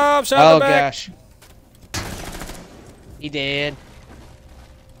 Oh, I'm shot in Oh the back. gosh. He dead.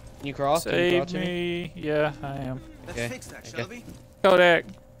 Can you crawl? Can you crawl Save to me? me. Yeah, I am. Okay. Let's fix that, okay. shall we? Kodak,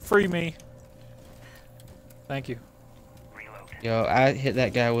 free me. Thank you. Reload. Yo, I hit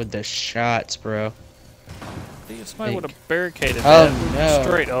that guy with the shots, bro. I think somebody Think. would have barricaded Oh, that no.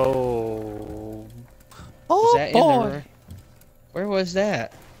 straight. Oh. Was that in boy. the? Where was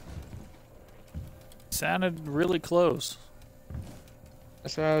that? Sounded really close.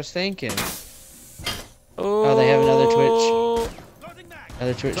 That's what I was thinking. Oh, they have another Twitch. Loading back.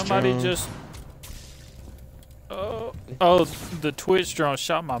 Another Twitch Somebody drone. just. Oh, the Twitch drone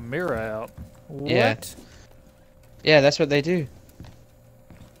shot my mirror out. What? Yeah. Yeah, that's what they do.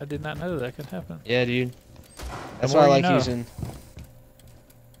 I did not know that could happen. Yeah, dude. That's The why I more you like know. using.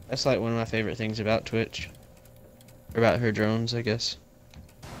 That's like one of my favorite things about Twitch. Or about her drones, I guess.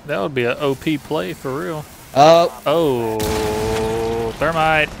 That would be an OP play for real. Oh, Oh,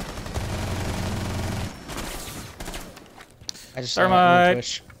 thermite. I just Thermite.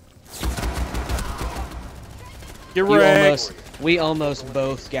 saw it. You're You wrecked. almost. We almost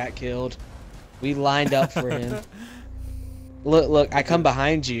both got killed. We lined up for him. Look! I come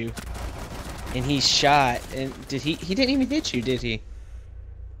behind you, and he shot. And did he? He didn't even hit you, did he?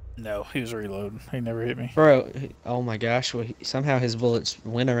 No, he was reloading. He never hit me. Bro, oh my gosh! Well, somehow his bullets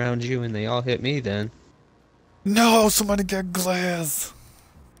went around you, and they all hit me. Then. No, somebody got glass.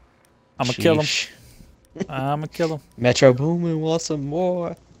 I'm gonna kill him. Sheesh. I'm gonna kill him. Metro Boomin want some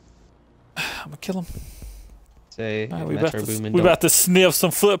more. I'm gonna kill him. Say All right, if we Metro about to, Boomin we don't. about to sniff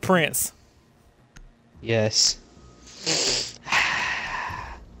some footprints. Yes.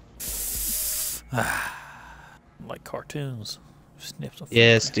 Like cartoons. Sniff some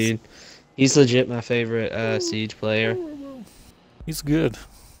Yes, footprints. dude. He's legit my favorite Siege player. He's good.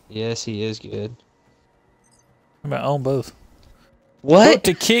 Yes, he is good. I'm gonna own both. What?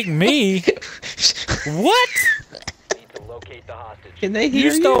 To kick me? What? Need to locate the hostage. Can they hear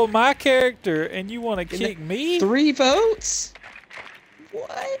You stole my character and you want to kick me? 3 votes?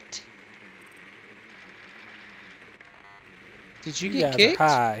 What? Did you get Yeah, kicked?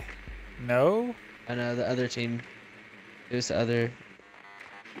 hi. No. I know the other team. It was the other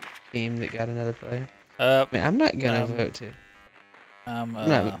team that got another player. I mean, I'm not gonna vote to. I'm I'm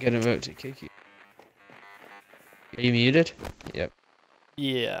not gonna vote to kick you. Are you muted? Yep.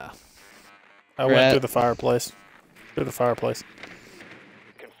 Yeah. I We're went at- through the fireplace. Through the fireplace.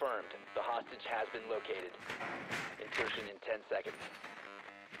 Confirmed. The hostage has been located. Insertion in 10 seconds.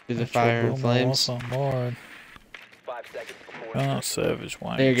 Through the fire and flames. Some more. 5 seconds before Oh, insertion. savage.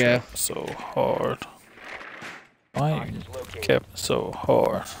 Why There you you go. kept it so hard? Why you Hostage located. kept it so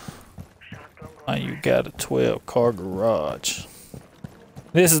hard? Why you got a 12 car garage?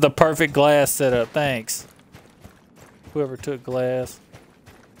 This is the perfect glass setup. Thanks. Whoever took glass.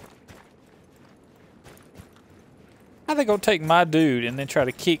 How they gonna take my dude and then try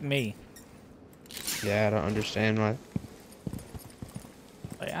to kick me? Yeah, I don't understand why.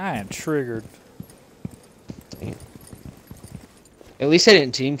 Like, I am triggered. At least they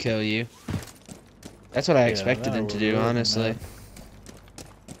didn't team kill you. That's what I Yeah, expected that them to would've do, been honestly. bad.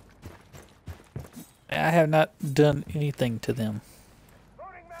 have not done anything to them.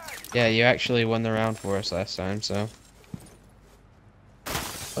 Yeah, you actually won the round for us last time, so.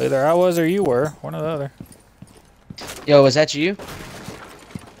 Either I was or you were. One or the other. Yo, was that you?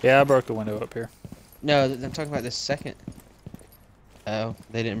 Yeah, I broke the window up here. No, I'm talking about this second. Oh,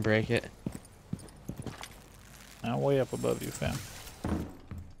 they didn't break it. I'm way up above you, fam.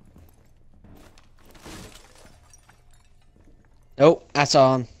 Oh, I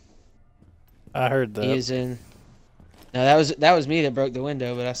saw him. I heard that. He is in. No, that was me that broke the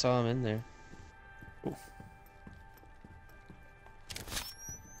window, but I saw him in there.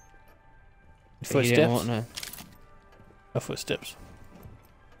 But he didn't want Footsteps? no. No footsteps.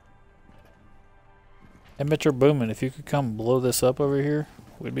 Hey, Metro Boomin, if you could come blow this up over here,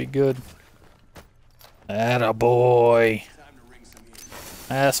 we'd be good. Atta boy.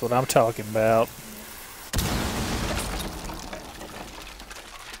 That's what I'm talking about.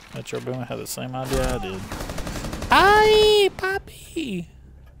 Metro Boomin had the same idea I did. Hi, Poppy!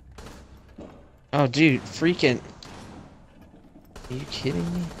 Oh, dude, freaking. Are you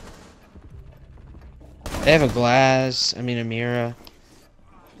kidding me? They have a glass, a mirror.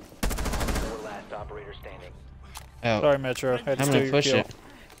 Four last operator standing. Oh, Sorry, Metro. Had to I'm steal gonna your push kill. it.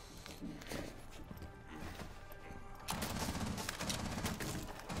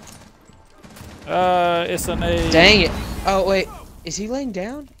 It's an A. Dang it! Oh wait, is he laying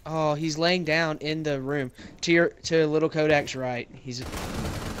down? Oh, he's laying down in the room to little Kodak's right. He's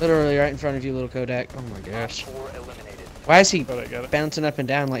literally right in front of you, little Kodak. Oh my gosh! Four eliminated. Why is he Got it. bouncing up and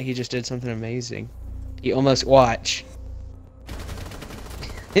down like he just did something amazing? He almost watch.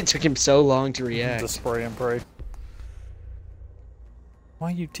 It took him so long to Just react. spray and pray. Why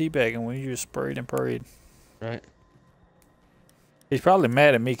are you teabagging when you just sprayed and prayed? Right. He's probably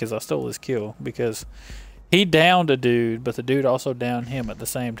mad at me because I stole his kill. Because he downed a dude, but the dude also downed him at the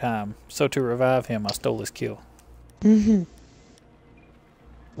same time. So to revive him, I stole his kill.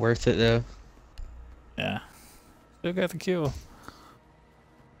 Worth it though. Yeah. Still got the kill.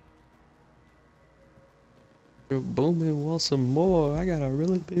 Bowman wants some more. I got a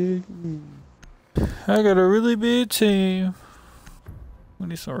really big. I got a really big team. We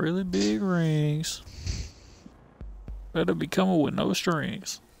need some really big rings. Better be coming with no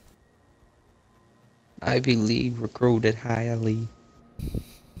strings. Ivy League recruited highly.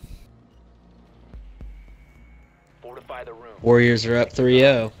 Fortify the room. Warriors are up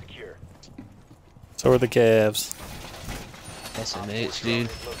 3-0. Secure. So are the Cavs. SMH, dude.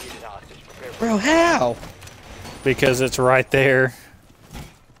 Located hostage. Prepare for Bro, how? Because it's right there.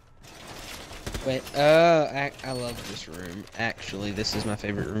 Wait, I love this room. Actually, this is my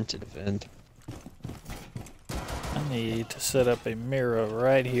favorite room to defend. I need to set up a mirror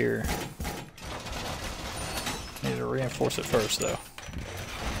right here. Need to reinforce it first, though.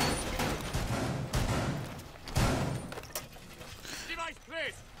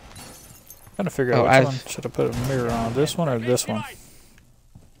 Trying to figure out which one should I put a mirror on. This one or this one?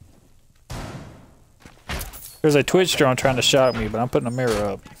 There's a Twitch drone trying to shock me, but I'm putting a mirror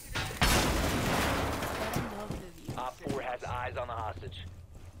up. Op 4 has eyes on the hostage.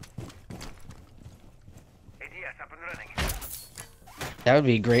 ADS up and running. That would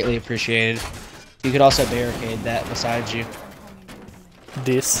be greatly appreciated. You could also barricade that beside you.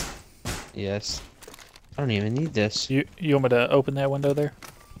 This. Yes. I don't even need this. You want me to open that window there?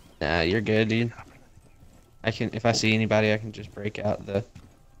 Nah, you're good, dude. I can, if I see anybody, I can just break out the.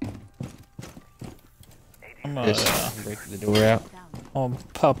 I'm Break the door out. gonna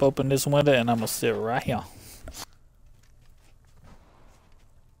pop open this window and I'm gonna sit right here.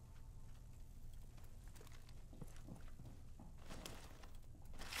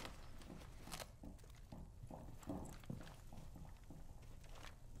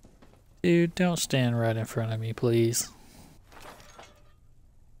 Dude, don't stand right in front of me, please.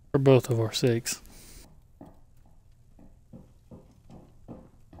 For both of our sakes.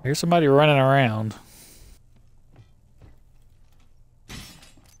 Here's somebody running around.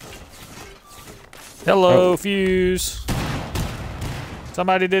 Hello, Fuse.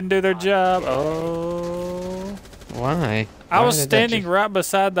 Somebody didn't do their job. Oh. Why? I Why was did that standing just- right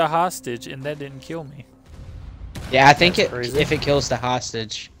beside the hostage and that didn't kill me. Yeah, I think That's crazy. if it kills the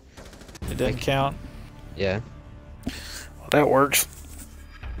hostage. It didn't count. Yeah. Well, that works.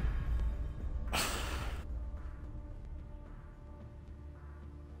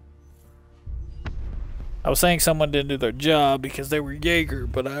 I was saying someone didn't do their job because they were Jaeger,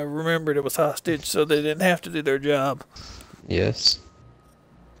 but I remembered it was hostage, so they didn't have to do their job. Yes.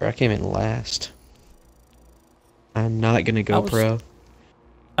 Bro, I came in last. I'm not gonna I go was- pro.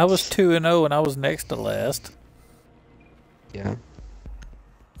 I was 2-0 and I was next to last. Yeah.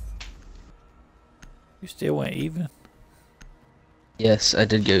 You still went even? Yes, I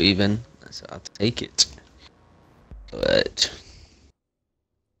did go even, so I'll take it. But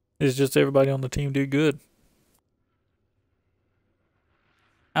It's just everybody on the team did good.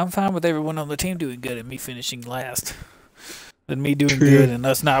 I'm fine with everyone on the team doing good and me finishing last. Than me doing True. good and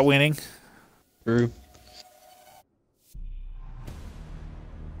us not winning. true.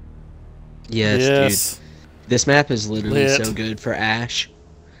 Yes, dude. This map is literally Lit. so good for Ash.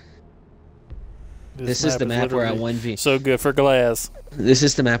 This is the map where I 1v. So good for Glass. This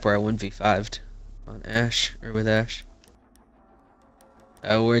is the map where I 1v5'd on Ash, or with Ash.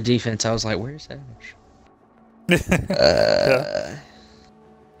 We're defense. I was like, where's Ash?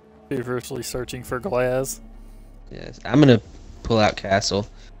 Feverishly searching for Glass. Yes, I'm gonna pull out Castle,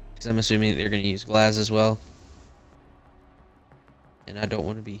 because I'm assuming they're gonna use Glass as well. And I don't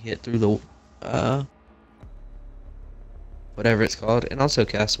want to be hit through the, whatever it's called. And also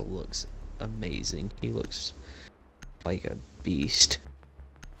Castle looks amazing. He looks like a beast.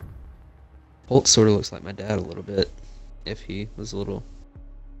 Pulse sort of looks like my dad a little bit. If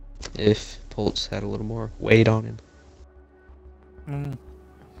Pulse had a little more weight on him. Mm.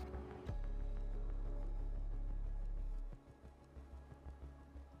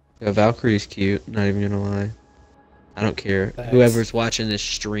 Yeah, Valkyrie's cute, not even gonna lie. I don't care. Thanks. Whoever's watching this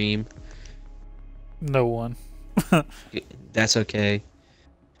stream, No one. that's okay.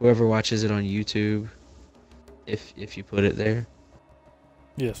 Whoever watches it on YouTube, if you put it there.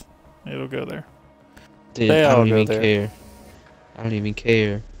 Yes, it'll go there. Dude, They I all don't go even there. care. I don't even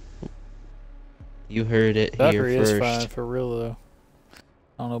care. You heard it Valkyrie here is first. fine for real though.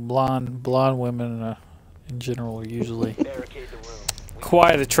 I don't know, blonde women in general are usually Barricade the room. We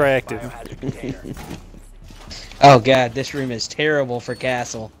quite need attractive. biohazard container. Oh god, this room is terrible for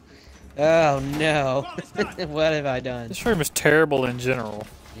Castle. Oh no. What have I done? This room is terrible in general.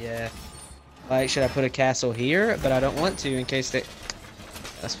 Yeah. Like, should I put a castle here? But I don't want to in case they...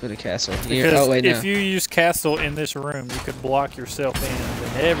 Let's put a castle here. Because Oh, wait, no. if you use castle in this room, you could block yourself in,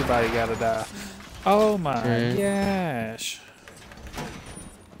 and everybody gotta die. Oh my True. gosh.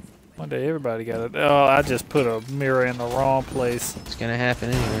 One day everybody gotta. Oh, I just put a mirror in the wrong place. It's gonna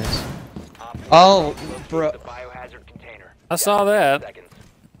happen anyways. Op four, Oh, locate bro. the biohazard container. I saw that. Seconds.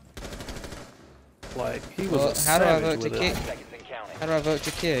 Like he was Well, a how do I savage vote to with kick? it. Seconds and counting. How do I vote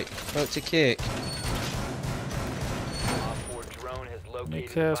to kick? Vote to kick. Op four drone has Let me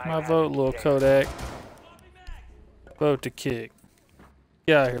located cast the my biohazard vote, little container. Kodak. Vote to kick.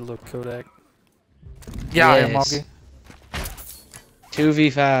 Get out of here, little Kodak. Get out of here, Yes. monkey.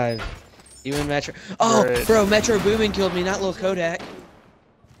 2v5. You and Metro. Oh, Great. bro, Metro Boomin killed me, not Lil Kodak.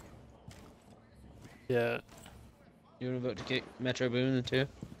 Yeah. You wanna vote to kick Metro Boomin too?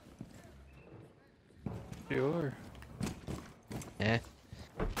 Sure. Yeah.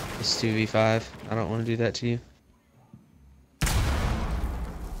 It's 2v5. I don't want to do that to you.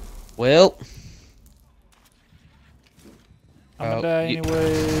 Well. I'm gonna Oh, die you-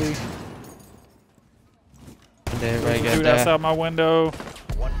 anyway. And There's everybody a got dude that. outside my window.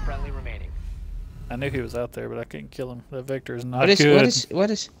 One friendly remaining. I knew he was out there, but I couldn't kill him. That vector is not What is good. what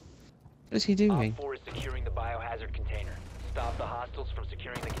is he doing? Op 4 is securing the biohazard container. Stop the hostiles from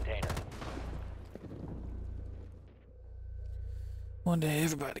securing the container. One day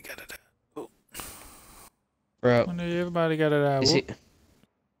everybody gotta die. Bro, One day everybody gotta die. is he Whoop.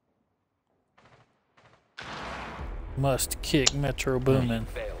 Must kick Metro Boomin.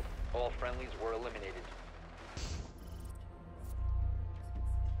 Failed. All friendlies were eliminated.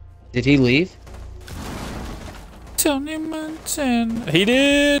 Did he leave? Tony Montana. He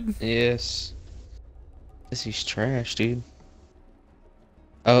did. Yes. He's trash, dude.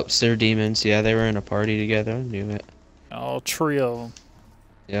 Oh, it's their demons. Yeah, they were in a party together. I knew it. All three of them.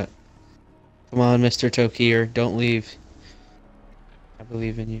 Yeah. Come on, Mr. Tokir. Don't leave. I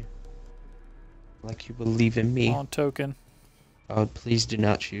believe in you. Like you believe in me. On token. Oh, please do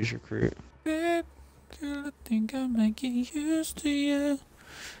not choose recruit. Girl, I think I'm making used to you.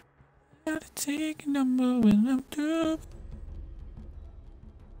 Gotta take a number when I'm through.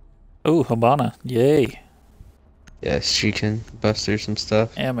 Oh, Habana. Yay. Yes, she can bust through some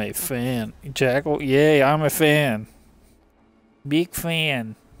stuff. Am a fan. Jackal. Yay, I'm a fan. Big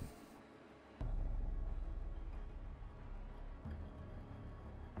fan.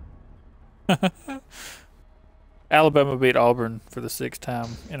 Alabama beat Auburn for the 6th time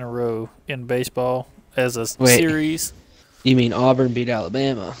in a row in baseball as a Wait. series. You mean Auburn beat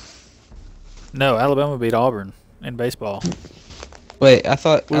Alabama? No, Alabama beat Auburn in baseball. Wait, I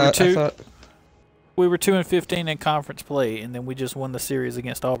thought We were I two- thought We were 2-15 in conference play, and then we just won the series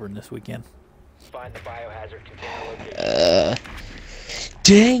against Auburn this weekend. Find the biohazard container location.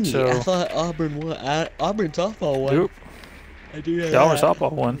 Dang it! So- I thought Auburn won. Auburn softball won. Nope. I do know The Auburn that.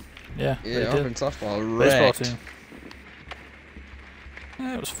 softball won. Yeah, Yeah, they Auburn did. softball Baseball wrecked. team.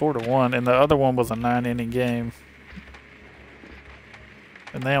 Yeah, it was 4-1, and the other one was a 9-inning game,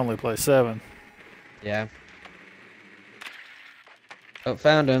 and they only play 7. Yeah. Oh,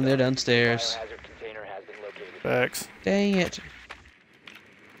 found them. They're downstairs. Biohazard container has been located. Facts. Dang it.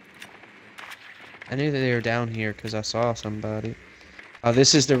 I knew that they were down here because I saw somebody. Oh,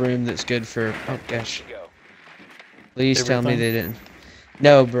 this is the room that's good for... Oh, gosh. Go. Please tell me Everything? they didn't.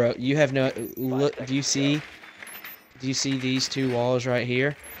 No, bro. You have no... Look, do you see... Do you see these 2 walls right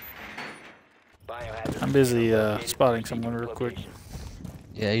here? Biohazard I'm busy container located. spotting Proceed someone with real quick. location.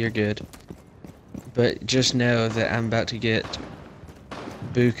 Yeah, you're good. But just know that I'm about to get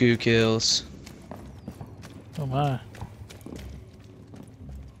buku kills. Oh my.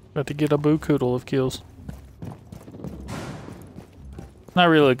 About to get a boo-koodle of kills. Not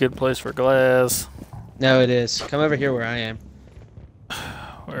really a good place for glass. No, it is. Come over here where I am.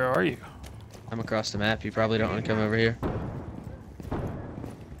 Where are you? I'm across the map. You probably don't want to come over here.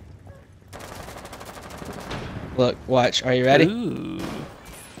 Look, watch. Are you ready? Ooh.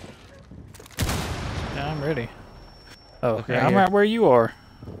 Yeah, I'm ready. Oh, Look yeah, right I'm here. right where you are.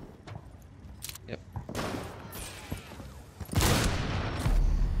 Yep.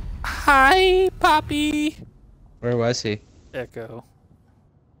 Hi, Poppy. Where was he? Echo.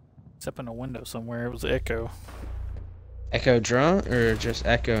 It's up in a window somewhere. It was Echo. Echo drunk or just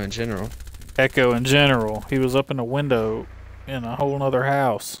Echo in general? Echo in general. He was up in a window in a whole nother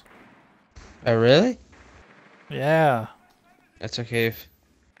house. Oh, really? Yeah. That's okay if...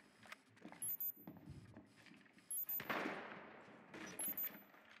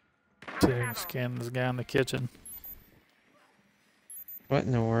 See, I can scan this guy in the kitchen. What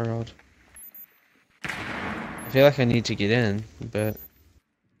in the world? I feel like I need to get in, but...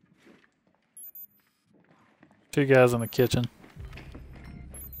 2 guys in the kitchen.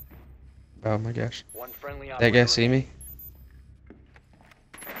 Oh my gosh. One friendly That guy operator see me?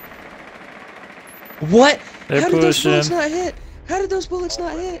 What? They're How did those bullets pushing. not hit? How did those bullets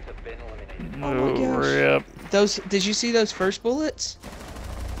not hit? have been eliminated. Oh my gosh. Rip. Those, did you see those first bullets?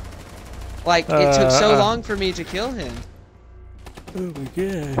 Like, it took so long for me to kill him. Oh my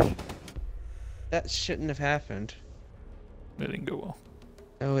gosh. That shouldn't have happened. That didn't go well.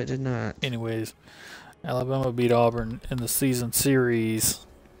 No, it did not. Anyways, Alabama beat Auburn in the season series.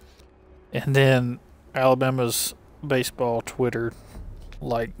 And then Alabama's baseball Twitter,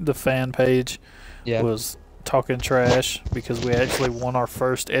 like the fan page, Yeah. was talking trash because we actually won our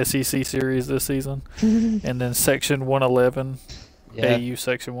first SEC series this season. And then Section 111, Yeah. AU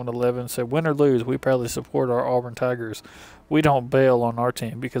Section 111, said, win or lose, we proudly support our Auburn Tigers. We don't bail on our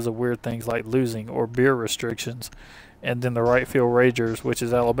team because of weird things like losing or beer restrictions. And then the right field Ragers, which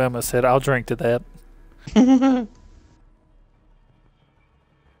is Alabama, said, I'll drink to that.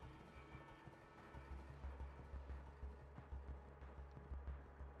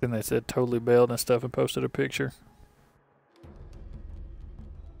 Then they said totally bailed and stuff and posted a picture.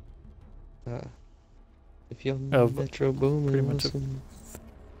 If you're Of Metro Boomin, pretty much a- listen.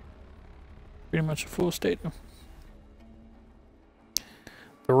 Pretty much a full stadium.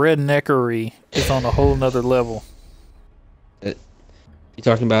 The redneckery is on a whole nother level. You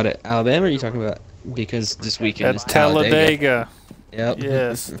talking about it, Alabama, or you talking about because this weekend At is Talladega? Talladega. Yep.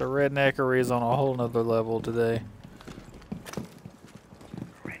 Yes, the redneckery is on a whole nother level today.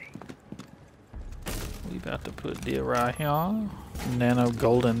 We about to put deal right here. Nano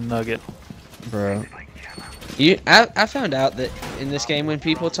golden nugget. Bro. I found out that in this game when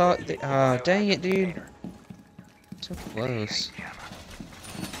people talk, dang it, dude. So close.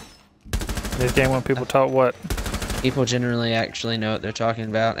 This game when people talk what? People generally actually know what they're talking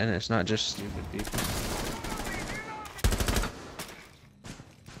about, and it's not just stupid people.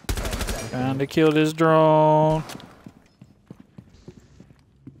 Trying to kill this drone.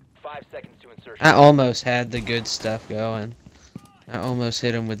 5 seconds to insertion. I almost had the good stuff going. I almost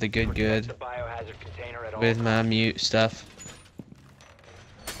hit him with the good Protect the biohazard container at all with my times. mute stuff.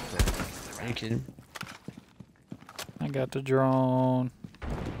 Are you kidding? I got the drone.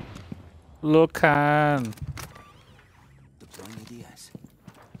 Looking.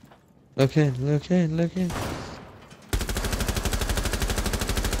 Look in, look in, look in.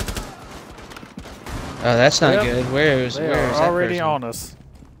 Oh, that's not Yep. good. Where is They where are is that already person? on us.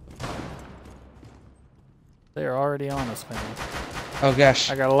 They are already on us, man. Oh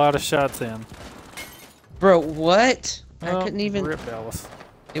gosh, I got a lot of shots in. bro, what? I Oh, couldn't even. rip Dallas.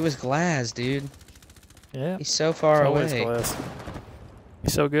 It was glass, dude. Yeah, He's so far it's always away. glass.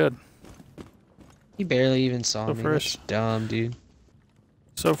 He's so good. He barely even saw So me. fresh. That's dumb, dude.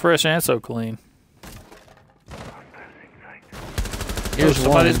 So fresh and so clean. Here's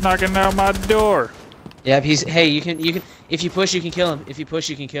Somebody's one. knocking down my door. Yep, he's. Hey, you can. If you push, you can kill him. If you push,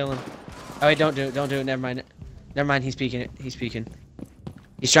 you can kill him. Oh wait, don't do it. Don't do it. Never mind. Never mind. He's peeking it. He's peeking.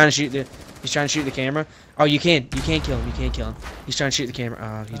 He's trying to shoot the. He's trying to shoot the camera. Oh, you can. You can't kill him. You can't kill him. He's trying to shoot the camera.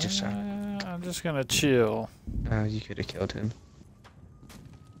 Oh, he just shot. I'm just gonna chill. Oh, you could have killed him.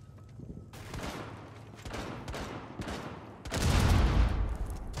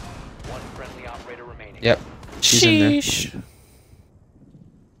 One friendly operator remaining. Yep. She's in there. Sheesh.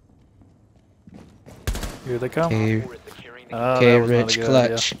 Here they come. Okay, Four is securing the Oh, okay, that was not a Rich good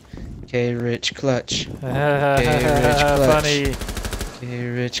clutch. Okay, Rich clutch. idea. Funny. Okay,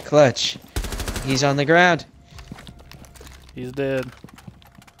 Rich clutch. He's on the ground. He's dead.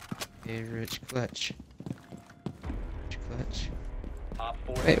 Okay, Rich clutch. Rich clutch. Op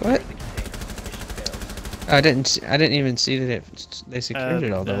 4 Wait, secured what? the container. Mission failed. I didn't even see that they secured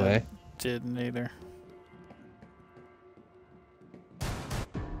it all the way. Didn't either.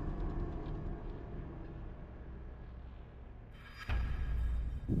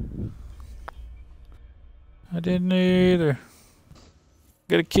 I didn't either.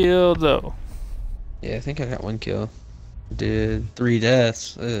 Got a kill though. Yeah, I think I got one kill. Did 3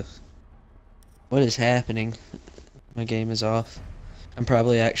 deaths. Ugh. What is happening? My game is off. I'm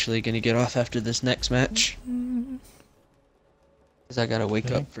probably actually gonna get off after this next match. Cause I gotta wake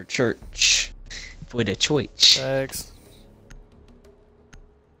Okay. up for church. For the church. Thanks.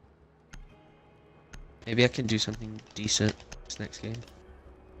 Maybe I can do something decent this next game.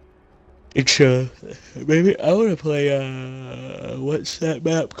 It's maybe I wanna play what's that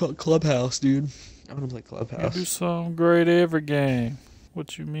map called? Clubhouse, dude. I wanna play You Clubhouse. do something great every game.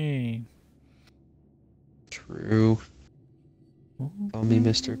 What you mean? True. Call me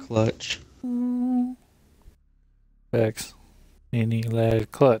Mr. Clutch. Thanks. Mini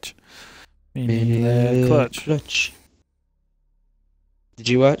lad clutch. Mini lad clutch. Clutch. Did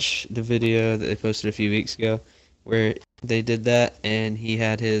you watch the video that they posted a few weeks ago where they did that and he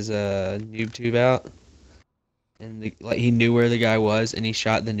had his noob tube out and like he knew where the guy was and he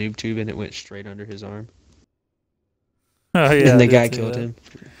shot the noob tube and it went straight under his arm Oh yeah. and the I did guy see killed that. him.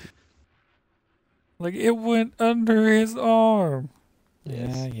 Like it went under his arm.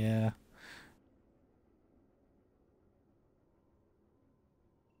 Yes. Yeah, yeah.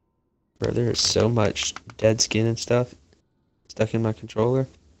 Bro, there is so much dead skin and stuff stuck in my controller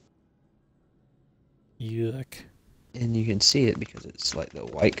Yuck. and you can see it because it's like the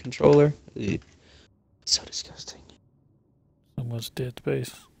white controller. Ugh. So disgusting. So much dead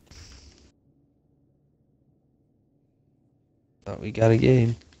space. Thought we got a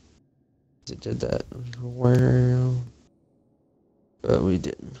game. It did that. Well, but we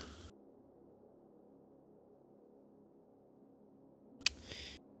didn't.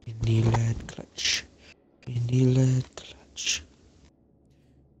 Mini lad clutch. Mini lad clutch.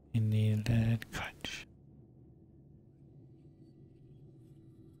 Mini lad clutch.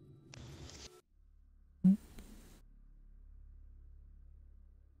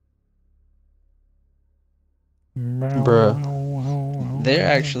 Bruh. They're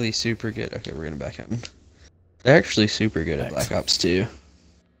actually super good. Okay, we're gonna back up. They're actually super good at Black Ops 2.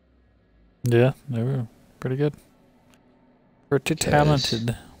 Yeah, they were pretty good. Pretty Because-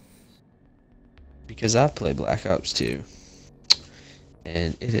 talented. Because I play Black Ops 2.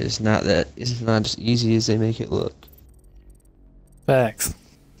 And it is not as easy as they make it look. Facts.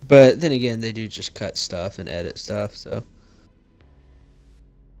 But then again, they do just cut stuff and edit stuff, so.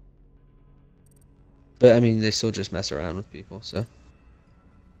 But I mean, they still just mess around with people, so.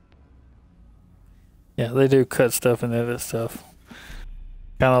 Yeah, they do cut stuff and edit stuff.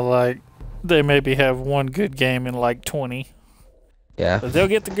 Kind of like they maybe have one good game in like 20. Yeah, But they'll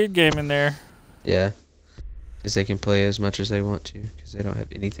get the good game in there. yeah. Because they can play as much as they want to, because they don't have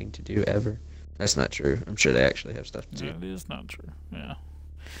anything to do ever. That's not true. I'm sure they actually have stuff to do. That is not true. Yeah.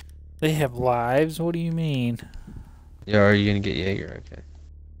 They have lives? What do you mean? Yeah, are you going to get Jaeger? Okay.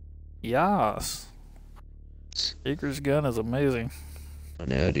 Yas. Jaeger's gun is amazing. I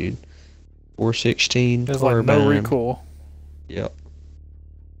know, dude. 416 There's like no carbine. recoil. Yep.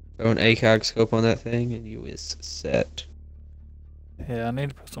 Throw an ACOG scope on that thing, and you is set. Yeah, I need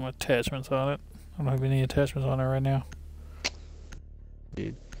to put some attachments on it. I don't have any attachments on it right now.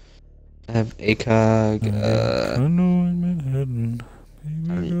 I have ACOG, I know in Manhattan. I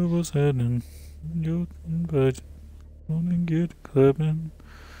Baby mean- girl was heading. Go and budget. Wanna get clubbing.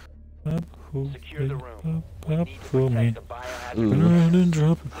 Pop Secure the room. Pop We need to for me. protect the biohazard Ooh. Turn around and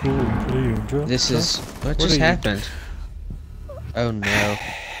drop it for me. Play and drop. This is... What What just are you- happened? Oh, no.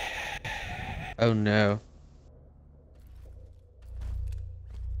 Oh, no.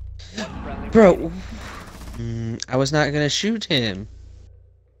 One friendly Bro, remaining. I was not gonna shoot him.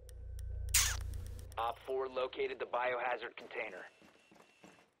 Op 4 located the biohazard container.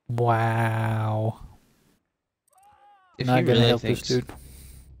 Wow. If Not he gonna really help thinks, this dude.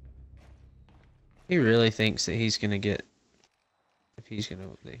 he really thinks that he's gonna get, if he's gonna,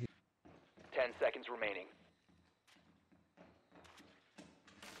 10 seconds remaining.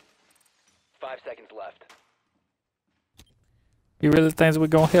 5 seconds left. He really thinks we're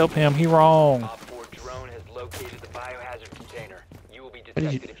gonna help him. He wrong. Op 4 drone has located the biohazard container. You will be are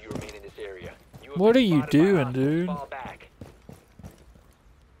you- detected if you remain in this area. You have What been are you spotted by doing, hostiles. dude? Fall back.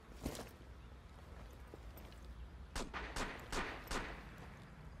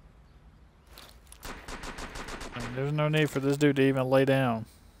 I mean, there's no need for this dude to even lay down.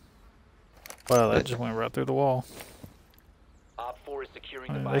 Wow, that just went right through the wall. Op 4 is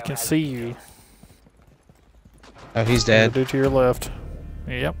securing I mean, the they can biohazard see you. container. oh, he's The dead. dude to your left.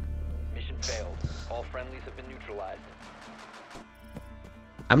 Yep. Mission failed. All friendlies have been neutralized.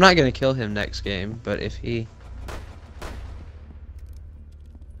 I'm not gonna kill him next game, but if he,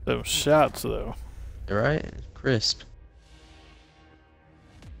 Those shots, though. right, crisp.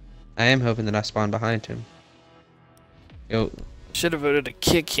 I am hoping that I spawn behind him. Yo, Should have voted to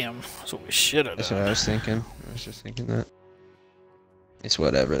kick him. That's what we should have that's what done. I was thinking. I was just thinking that. It's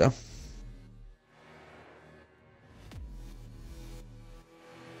whatever though.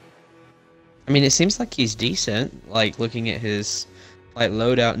 I mean, it seems like he's decent. Like looking at his, like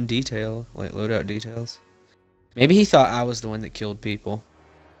loadout and detail, like loadout details. Maybe he thought I was the one that killed people.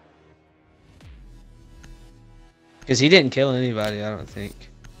 Because he didn't kill anybody, I don't think.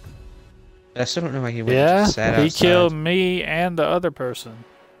 But I still don't know why he went and Yeah, just sat he outside. killed me and the other person.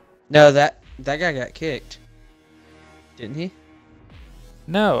 No, that guy got kicked. Didn't he?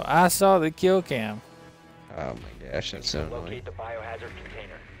 No, I saw the kill cam. Oh my gosh, that's so annoying. Locate the biohazard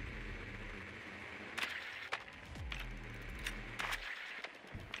container.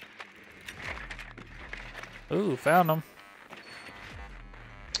 Ooh, found him.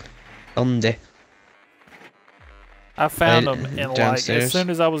 Donde? I found him in like Downstairs? as soon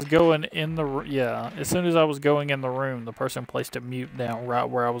as I was going in the as soon as I was going in the room, the person placed a mute down right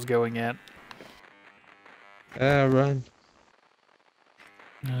where I was going at. Run.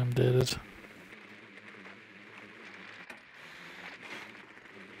 I'm dead.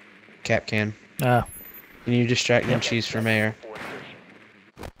 Cap can. Ah, Can you distract him? Cheese for mayor. Before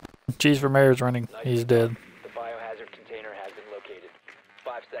insertion. Cheese for Mayor's running. Nice He's work. dead. The biohazard container has been located.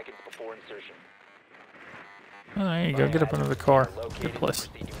 5 seconds before insertion. Oh, there you go. Get up under the car. Good place.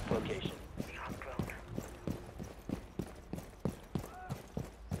 Proceed to its location.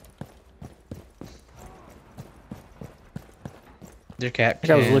 Their cap That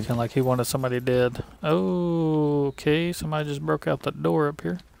guy was can. looking like he wanted somebody dead. Oh, okay. Somebody just broke out the door up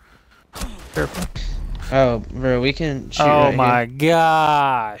here. Careful. Oh, bro, we can shoot Oh right my here.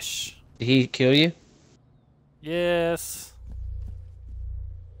 gosh. Did he kill you? Yes.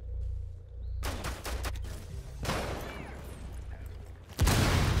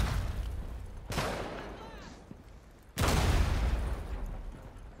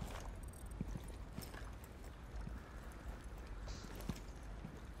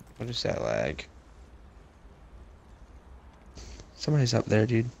 What is that lag? Somebody's up there,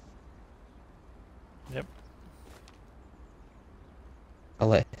 dude. Yep. I'll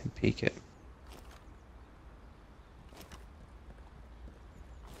let him peek it.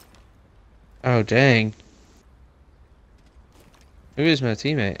 Oh, dang. Who is my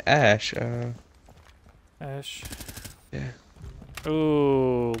teammate? Ash. Ash. Yeah.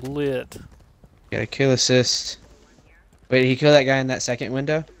 Oh, lit. Got a kill assist. Wait, he killed that guy in that second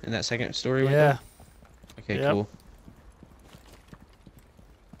window? In that second story window? Yeah. Okay, Yep. cool.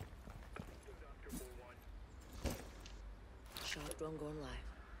 Charlotte drone going live.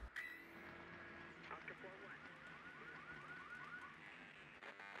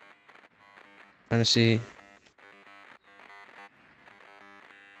 Trying to see.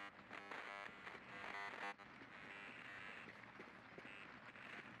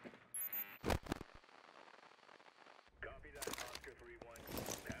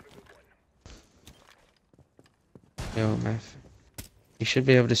 Yo, you should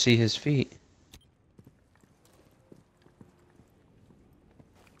be able to see his feet.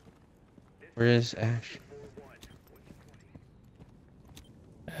 Where is Ash?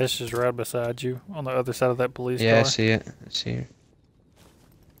 Ash is right beside you on the other side of that police Yeah, I car. see it. I see her.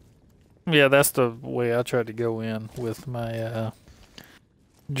 Yeah, that's the way I tried to go in with my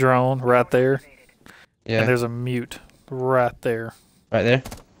drone right there. Yeah, And there's a mute right there. right there.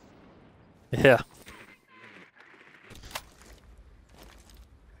 Yeah.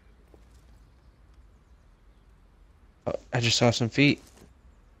 I just saw some feet.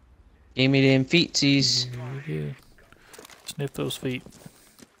 Give me them feetsies, Yeah. Sniff those feet.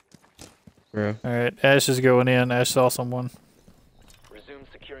 bro. Alright, Ash is going in. Ash saw someone. Resume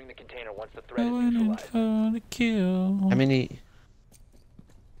securing the container once the threat is Going in neutralized. for the kill. How many?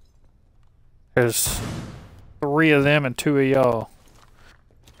 There's 3 of them and 2 of y'all.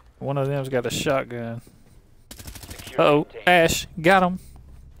 One of them's got a shotgun. Secure the Uh-oh, container. Ash, got him.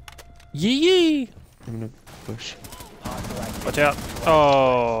 Yee! I'm gonna push. Watch out.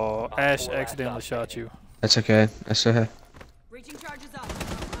 Oh, Ash accidentally shot you. That's okay. I still have. Breaching charges up.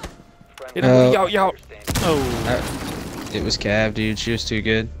 Hit him with Friendly yo. understanding. Oh, It was Cav, dude. She was too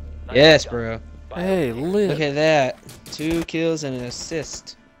good. Yes, bro. hey, lit. Look at that. 2 kills and an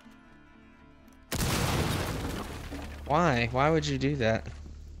assist. Why? Why would you do that?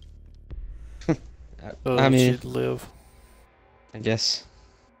 Oh, I mean, she'd live. I guess.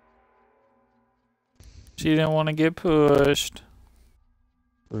 She didn't want to get pushed.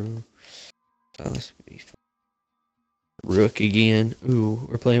 Oh, let's be Rook again. Ooh,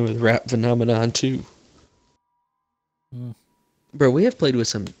 we're playing with Rap Phenomenon too. Mm. Bro, we have played with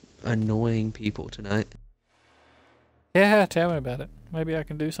some annoying people tonight. Yeah, tell me about it. Maybe I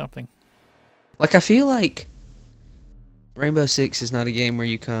can do something. Like, I feel like Rainbow Six is not a game where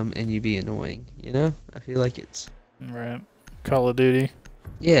you come and you be annoying, you know? I feel like it's... Right. Call of Duty.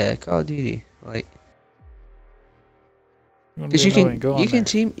 Yeah, Call of Duty. Like, You wanna because be you annoying, go on there.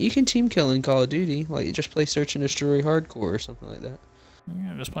 you can team kill in Call of Duty. Like, you just play Search and Destroy Hardcore or something like that.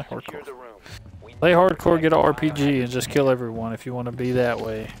 Yeah, just play Secure hardcore. the room. We Play need to hardcore, get an protect the RPG, biohazard and just container. kill everyone if you want to be that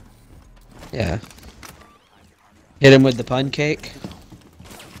way. Yeah. Hit him with the pun cake.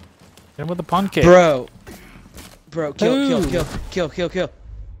 Hit him with the pun cake. Bro, kill. Ooh.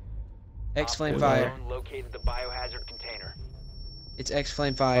 X Flame Op Fire. Drone located the biohazard container. It's X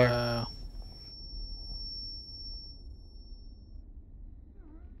Flame Fire. Wow.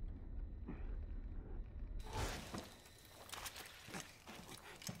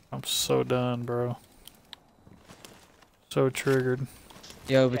 I'm so done, bro. So triggered.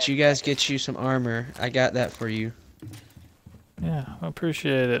 Yo, but you guys get you some armor. I got that for you. Yeah, I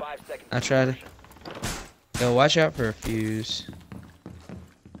appreciate it. 5 seconds. I tried to. Yo, watch out for a fuse.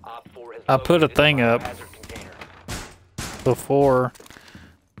 Op 4 has I put a located the thing up. biohazard container. Before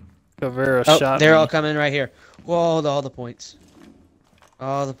Caveira Oh, shot they're me. all coming right here. Whoa, all the points.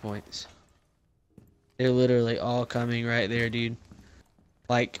 All the points. They're literally all coming right there, dude.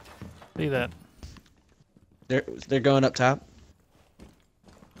 Like, See that? they're going up top.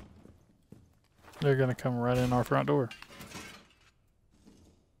 They're gonna come right in our front door.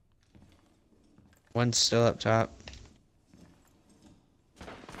 One's still up top.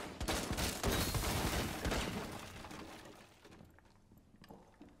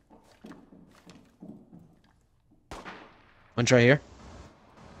 One's right here.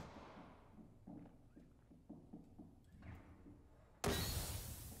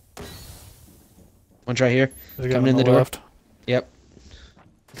 One's right here. There's a guy Coming in on the door. left. Yep.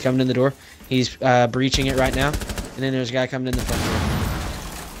 He's coming in the door. He's breaching it right now. And then there's a guy coming in the front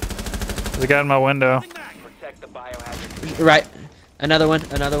door. There's a guy in my window. Protect the biohazard. Right. Another one.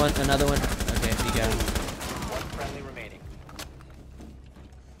 Okay, he got him. One friendly remaining.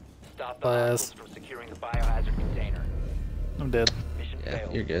 Stop the Blast. hostiles from securing the biohazard container. I'm dead. Mission Yeah,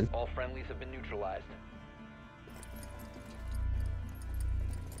 failed. you're good. All friendlies have been neutralized.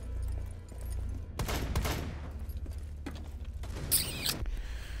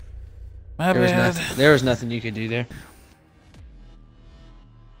 My There was bad. nothing. There was nothing you could do there.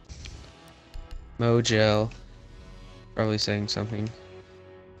 Mojel, probably saying something,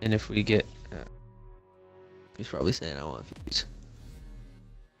 and if we get, he's probably saying I want fuse.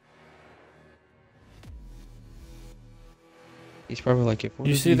 He's probably like, if one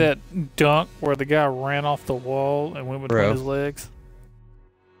You of see that dunk where the guy ran off the wall and went between Bro. his legs?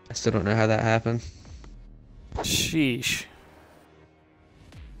 I still don't know how that happened. Sheesh.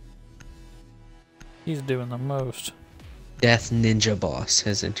 He's doing the most. Death Ninja Boss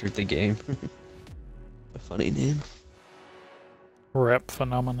has entered the game. A funny name, Rep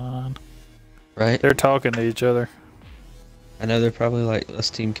phenomenon. right? They're talking to each other. I know they're probably like, let's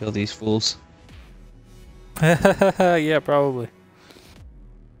team kill these fools. Yeah, probably.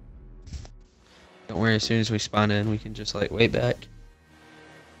 Don't worry, as soon as we spawn in, we can just like wait back.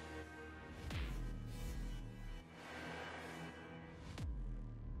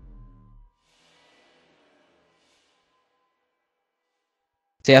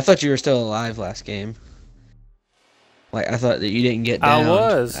 See, I thought you were still alive last game. Like, I thought that you didn't get down. I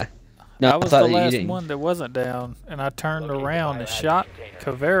was. No, I was thought the that you last didn't. one that wasn't down, and I turned Locate the around and biohazard shot container.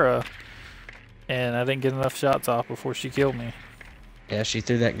 Caveira, And I didn't get enough shots off before she killed me. Yeah, she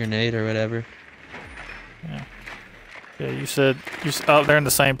threw that grenade or whatever. Yeah. Yeah, you said oh, they're in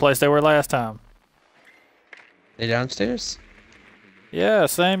the same place they were last time. They downstairs? Yeah,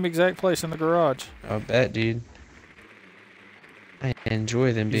 same exact place in the garage. I bet, dude. I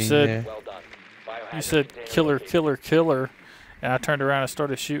enjoy them You being said- there. Well done. Biohazard You said container kill her, located. kill her, kill her. And I turned around and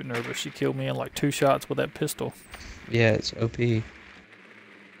started shooting her, but she killed me in like 2 shots with that pistol. Yeah, it's OP.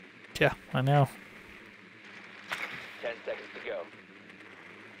 Yeah, I know. 10 seconds to go.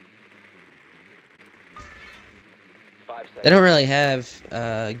 5 seconds. They don't really have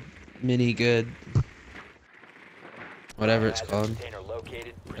many good whatever it's Biohazard called. container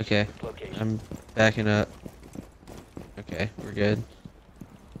located. Proceed Okay, to its location. I'm backing up. Okay, we're good.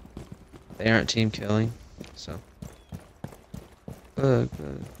 They aren't team killing, so. Look,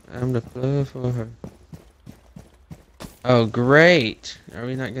 I'm the plug for her. Oh, great! Are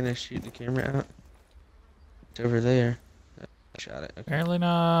we not gonna shoot the camera out? It's over there. Oh, shot it. Okay. Apparently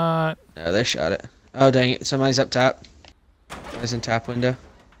not. No, they shot it. Oh, dang it. Somebody's up top. Somebody's in top window.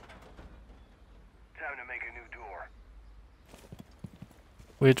 Time to make a new door.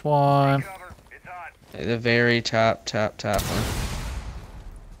 Which one? Cover. It's on. At the very top one.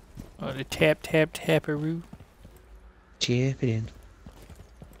 Oh, the tapperoo. Chip it in.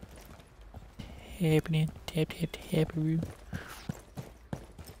 Happening. Tapperoo.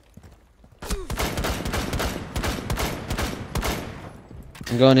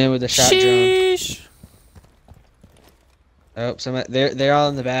 I'm going in with a shot drone. Sheesh. Oh, they're all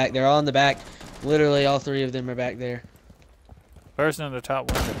in the back. They're all in the back. Literally, all 3 of them are back there. Person in the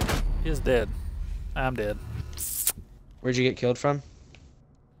top window is dead. I'm dead. Where'd you get killed from?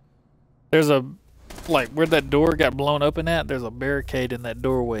 There's a, like, where that door got blown open at, there's a barricade in that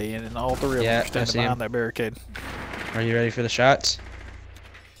doorway, and then all 3 of Yeah, them I are standing see 'em. behind that barricade. Are you ready for the shots?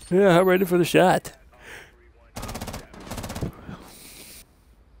 Yeah, I'm ready for the shot.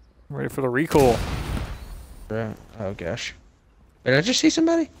 I'm ready for the recoil. Bro, oh gosh. Did I just see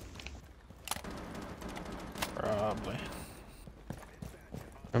somebody? Probably.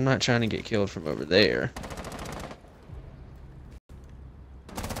 I'm not trying to get killed from over there.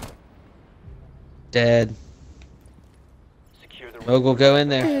 Dead. Secure the Mogul, go in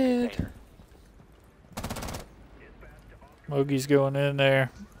there. container. Mogi's going in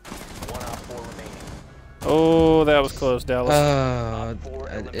there. 1 op 4 remaining. Oh, that was close, Dallas. Oh,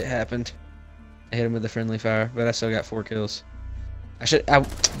 it happened. I hit him with the friendly fire, but I still got 4 kills.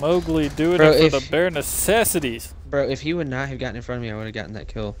 Mowgli doing Bro, it for if- the bare necessities. Bro, if he would not have gotten in front of me, I would have gotten that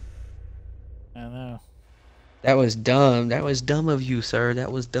kill. I know. That was dumb. That was dumb of you, sir.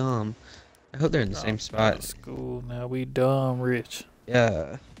 That was dumb. I hope they're in the same spot. School now, we dumb rich.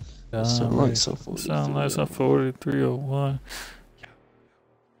 Yeah. Dumb Sound like rich. some Sound like some 4301.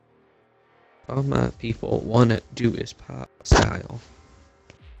 All my people wanna do is pop style.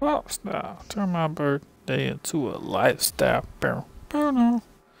 Pop style. Turn my birthday into a lifestyle. Bow, bow, bow.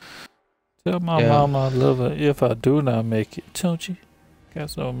 Tell my Yeah. mama I love her if I do not make it, don't you?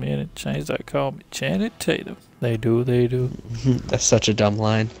 Got so many chains that call me Channing Tatum. They do, they do. That's such a dumb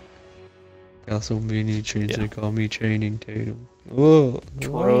line. Got so many chains Yeah. they call me Channing Tatum. Whoa.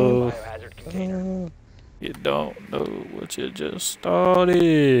 True. Biohazard container. You don't know what you just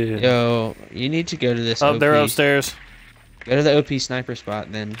started. Yo, you need to go to this Oh, OP. they're upstairs. Go to the OP sniper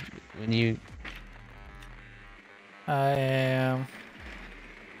spot, then when you... I am.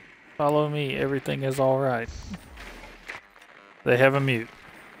 Follow me. Everything is all right. They have a mute.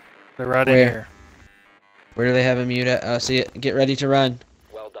 They're right in Where? here. Where do they have a mute at? Oh, see it. Get ready to run.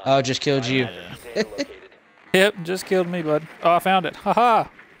 Well done. Oh, just killed you. Biohazard container located. Yep, just killed me, bud. Oh, I found it. Haha.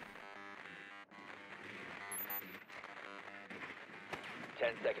 10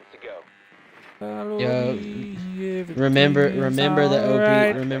 seconds to go. Follow Yo, me, everything Remember is the OP.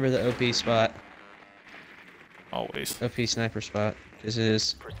 alright. Remember the OP spot. Always. OP sniper spot. Because it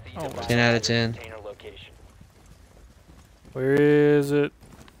is. Proceed Oh, to 10 out of biohazard 10. container location. Where is it?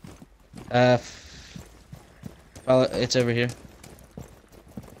 Follow. It's over here.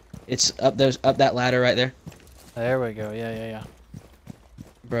 It's up that ladder right there. There we go. Yeah, yeah, yeah.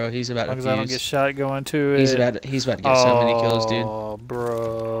 Bro, he's about As long to as I don't get fuse. shot going to it. He's about to get so many kills, dude. Oh,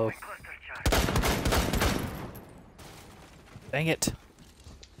 bro. Dang it.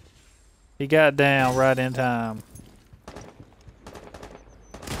 He got down right in time.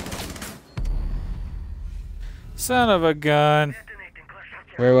 Son of a gun.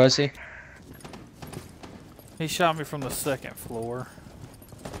 Where was he? He shot me from the 2nd floor.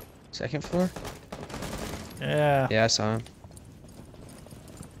 2nd floor? Yeah. Yeah, I saw him.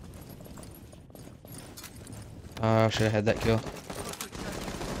 Oh, I should have had that kill.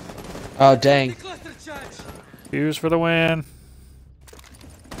 Oh, dang. Fuse for the win.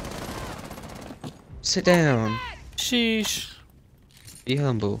 Sit down. Sheesh. Be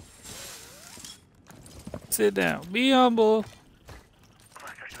humble. Sit down. Be humble.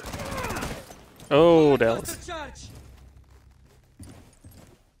 Oh, Dallas.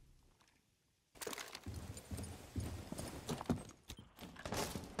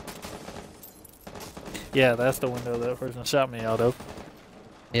 Yeah, that's the window that person shot me out of.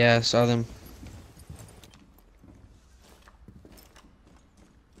 Yeah, I saw them.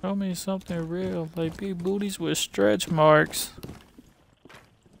 Show me something real, like big booties with stretch marks.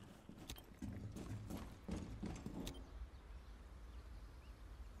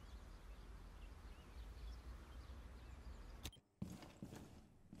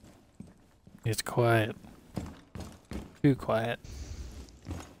 It's quiet. Too quiet.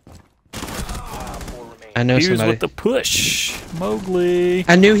 I know Fuse somebody. with the push. Mowgli.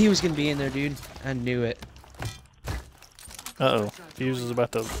 I knew he was gonna be in there, dude. I knew it. Uh-oh. Fuse is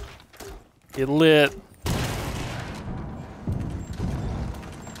about to get lit.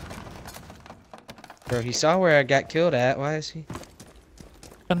 Bro, he saw where I got killed at. Why is he?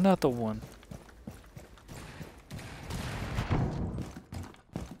 Another one.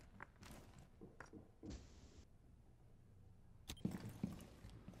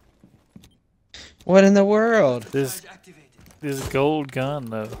 What in the world? This gold gun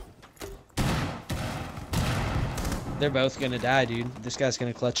though. They're both gonna die, dude. This guy's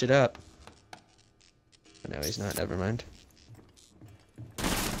gonna clutch it up. No, he's not. Never mind.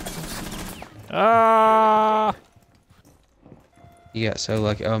 Ah! You got so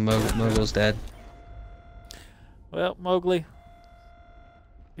lucky. Oh, Mogul's dead. Well, Mowgli,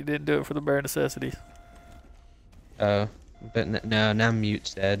 you didn't do it for the bare necessities. Oh, but no, now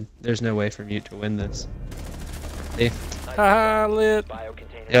Mute's dead. There's no way for Mute to win this. See? Haha, lit.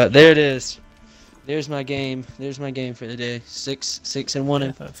 Yeah, there it is. There's my game. There's my game for the day. 6-1.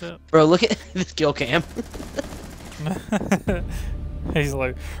 Yeah, that's it. Bro, look at this kill cam. He's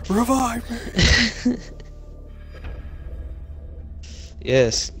like, revive me.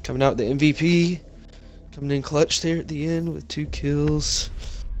 Yes, coming out the MVP. Coming in clutch there at the end with 2 kills.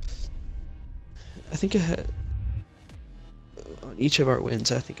 I think I had... On each of our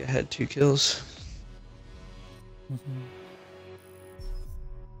wins, I think I had 2 kills.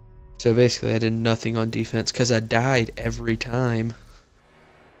 So basically, I did nothing on defense because I died every time.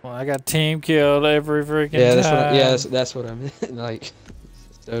 Well, I got team killed every freaking Yeah, that's time. what. That's what I meant. Like,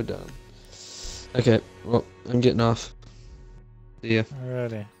 so dumb. Okay, well, I'm getting off. See ya.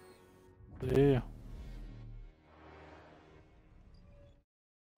 Alrighty. See ya.